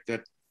problematic,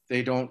 that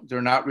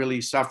they're not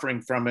really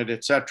suffering from it,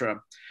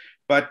 etc.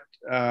 But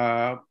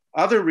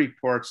other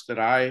reports that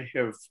I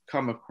have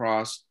come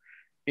across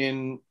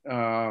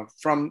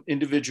from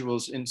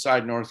individuals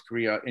inside North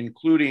Korea,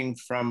 including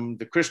from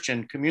the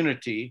Christian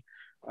community,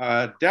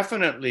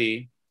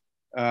 definitely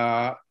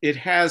it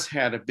has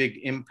had a big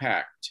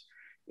impact.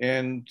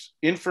 And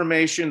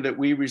information that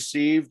we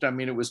received, I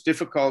mean, it was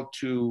difficult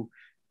to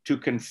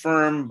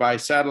confirm by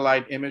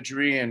satellite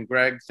imagery. And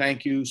Greg,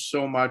 thank you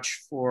so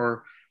much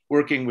for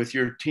working with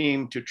your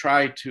team to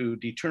try to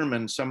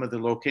determine some of the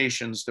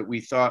locations that we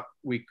thought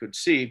we could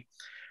see.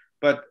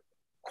 But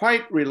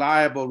quite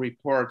reliable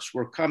reports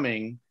were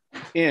coming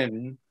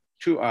in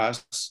to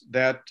us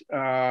that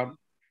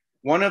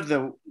one of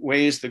the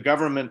ways the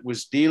government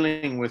was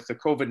dealing with the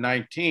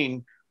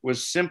COVID-19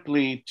 was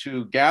simply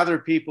to gather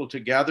people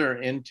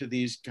together into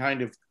these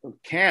kind of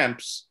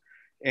camps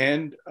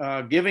and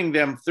giving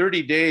them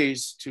 30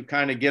 days to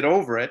kind of get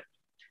over it.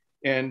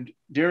 And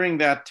during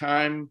that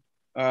time,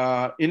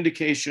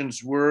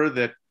 indications were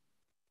that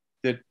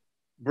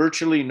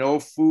virtually no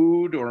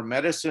food or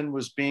medicine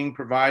was being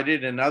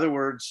provided. In other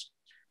words,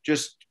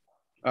 just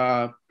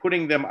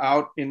putting them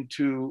out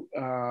into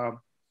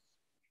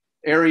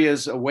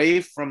areas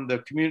away from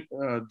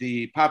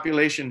the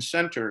population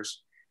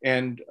centers.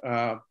 And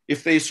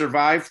if they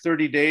survived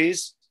 30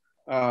 days,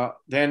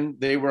 then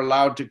they were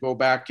allowed to go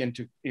back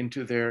into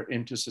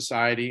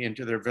society,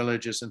 into their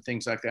villages and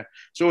things like that.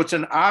 So it's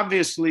an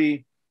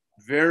obviously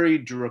very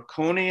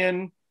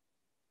draconian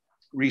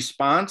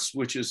response,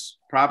 which is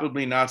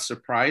probably not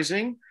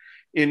surprising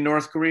in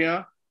North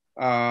Korea,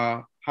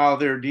 how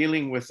they're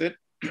dealing with it.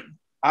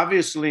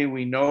 Obviously,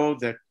 we know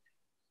that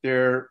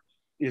there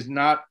is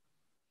not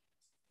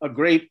a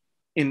great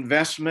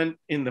investment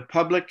in the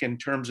public in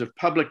terms of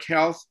public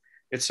health,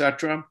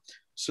 etc.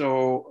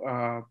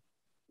 So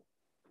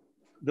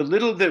the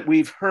little that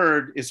we've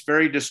heard is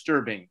very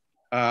disturbing.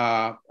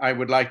 I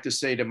would like to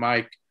say to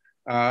Mike,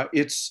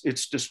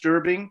 it's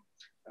disturbing.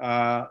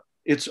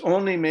 It's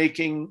only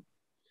making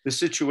the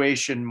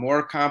situation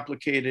more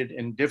complicated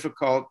and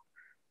difficult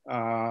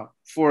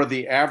for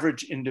the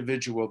average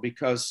individual,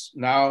 because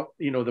now,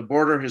 the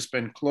border has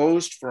been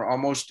closed for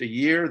almost a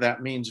year.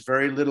 That means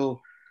very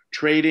little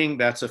trading.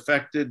 That's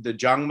affected the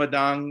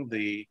jangmadang,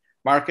 the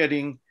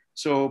marketing.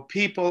 So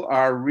people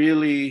are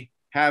really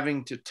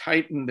having to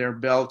tighten their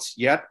belts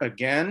yet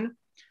again.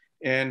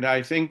 And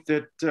I think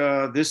that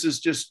this is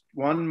just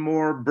one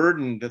more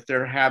burden that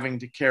they're having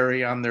to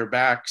carry on their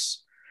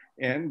backs.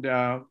 And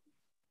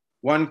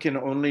one can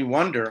only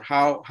wonder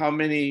how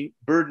many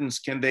burdens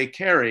can they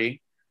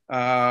carry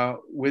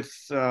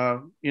without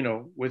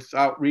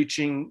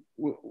reaching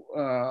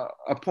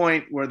a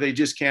point where they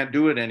just can't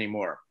do it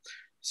anymore.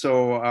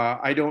 So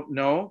I don't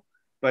know,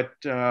 but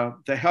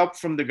the help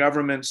from the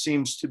government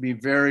seems to be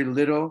very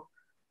little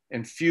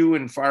and few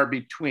and far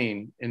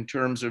between in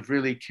terms of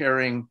really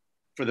caring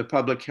for the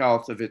public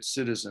health of its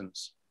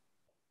citizens.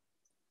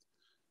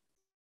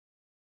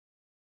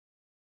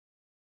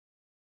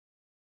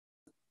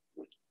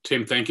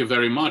 Tim, thank you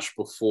very much.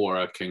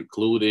 Before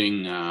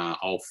concluding,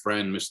 our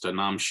friend Mr.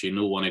 Nam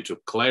Shinu wanted to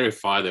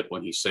clarify that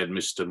when he said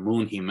Mr.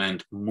 Moon, he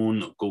meant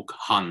Moon Guk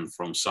Han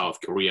from South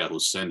Korea,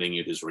 who's sending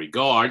you his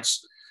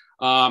regards.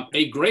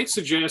 A great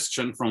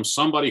suggestion from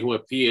somebody who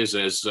appears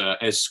as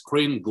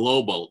Screen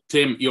Global.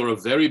 Tim, you're a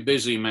very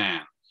busy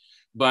man,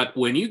 but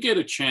when you get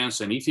a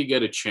chance, and if you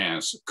get a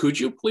chance, could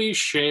you please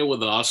share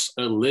with us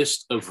a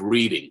list of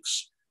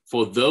readings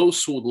for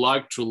those who would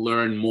like to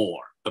learn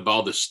more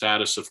about the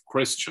status of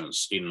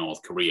Christians in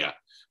North Korea?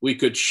 We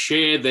could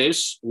share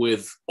this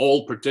with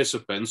all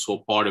participants who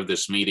are part of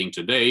this meeting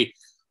today.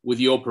 With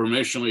your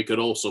permission, we could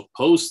also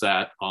post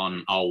that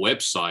on our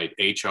website,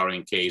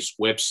 HRNK's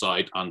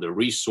website, under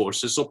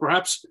resources, or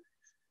perhaps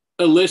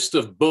a list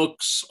of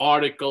books,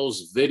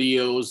 articles,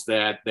 videos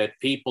that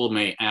people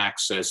may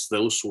access,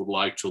 those who would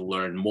like to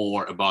learn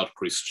more about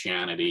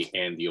Christianity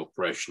and the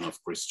oppression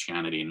of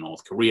Christianity in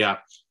North Korea.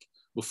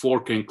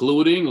 Before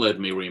concluding, let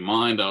me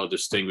remind our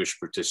distinguished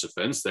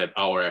participants that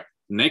our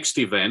next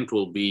event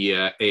will be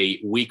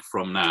a week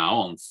from now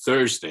on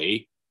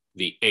Thursday,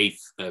 the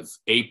 8th of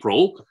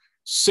April,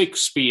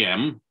 6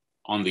 p.m.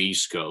 on the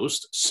East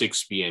Coast,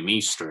 6 p.m.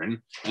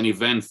 Eastern, an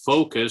event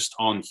focused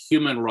on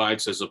human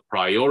rights as a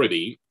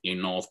priority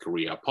in North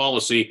Korea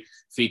policy,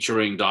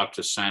 featuring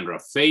Dr. Sandra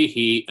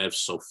Fahey of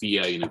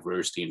Sophia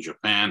University in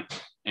Japan,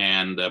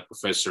 and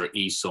Professor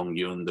Lee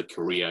Sung-yoon, the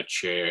Korea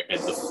Chair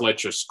at the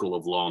Fletcher School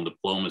of Law and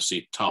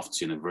Diplomacy,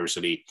 Tufts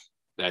University.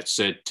 That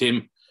said,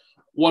 Tim,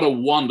 what a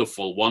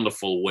wonderful,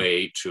 wonderful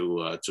way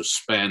to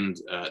spend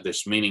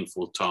this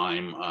meaningful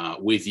time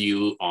with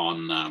you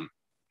on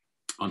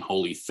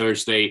Holy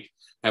Thursday.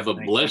 Have a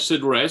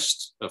blessed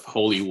rest of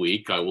Holy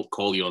Week. I will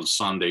call you on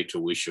Sunday to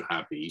wish you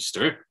happy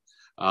Easter.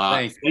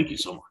 Thank you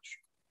so much.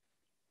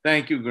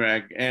 Thank you,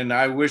 Greg. And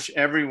I wish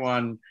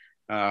everyone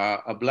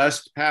a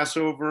blessed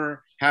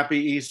Passover, happy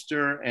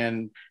Easter,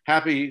 and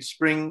happy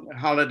spring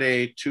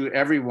holiday to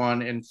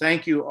everyone. And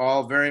thank you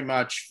all very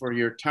much for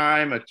your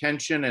time,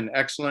 attention, and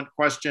excellent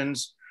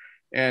questions.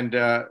 And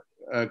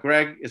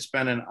Greg, it's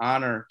been an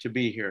honor to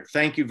be here.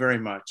 Thank you very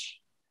much.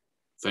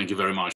 Thank you very much.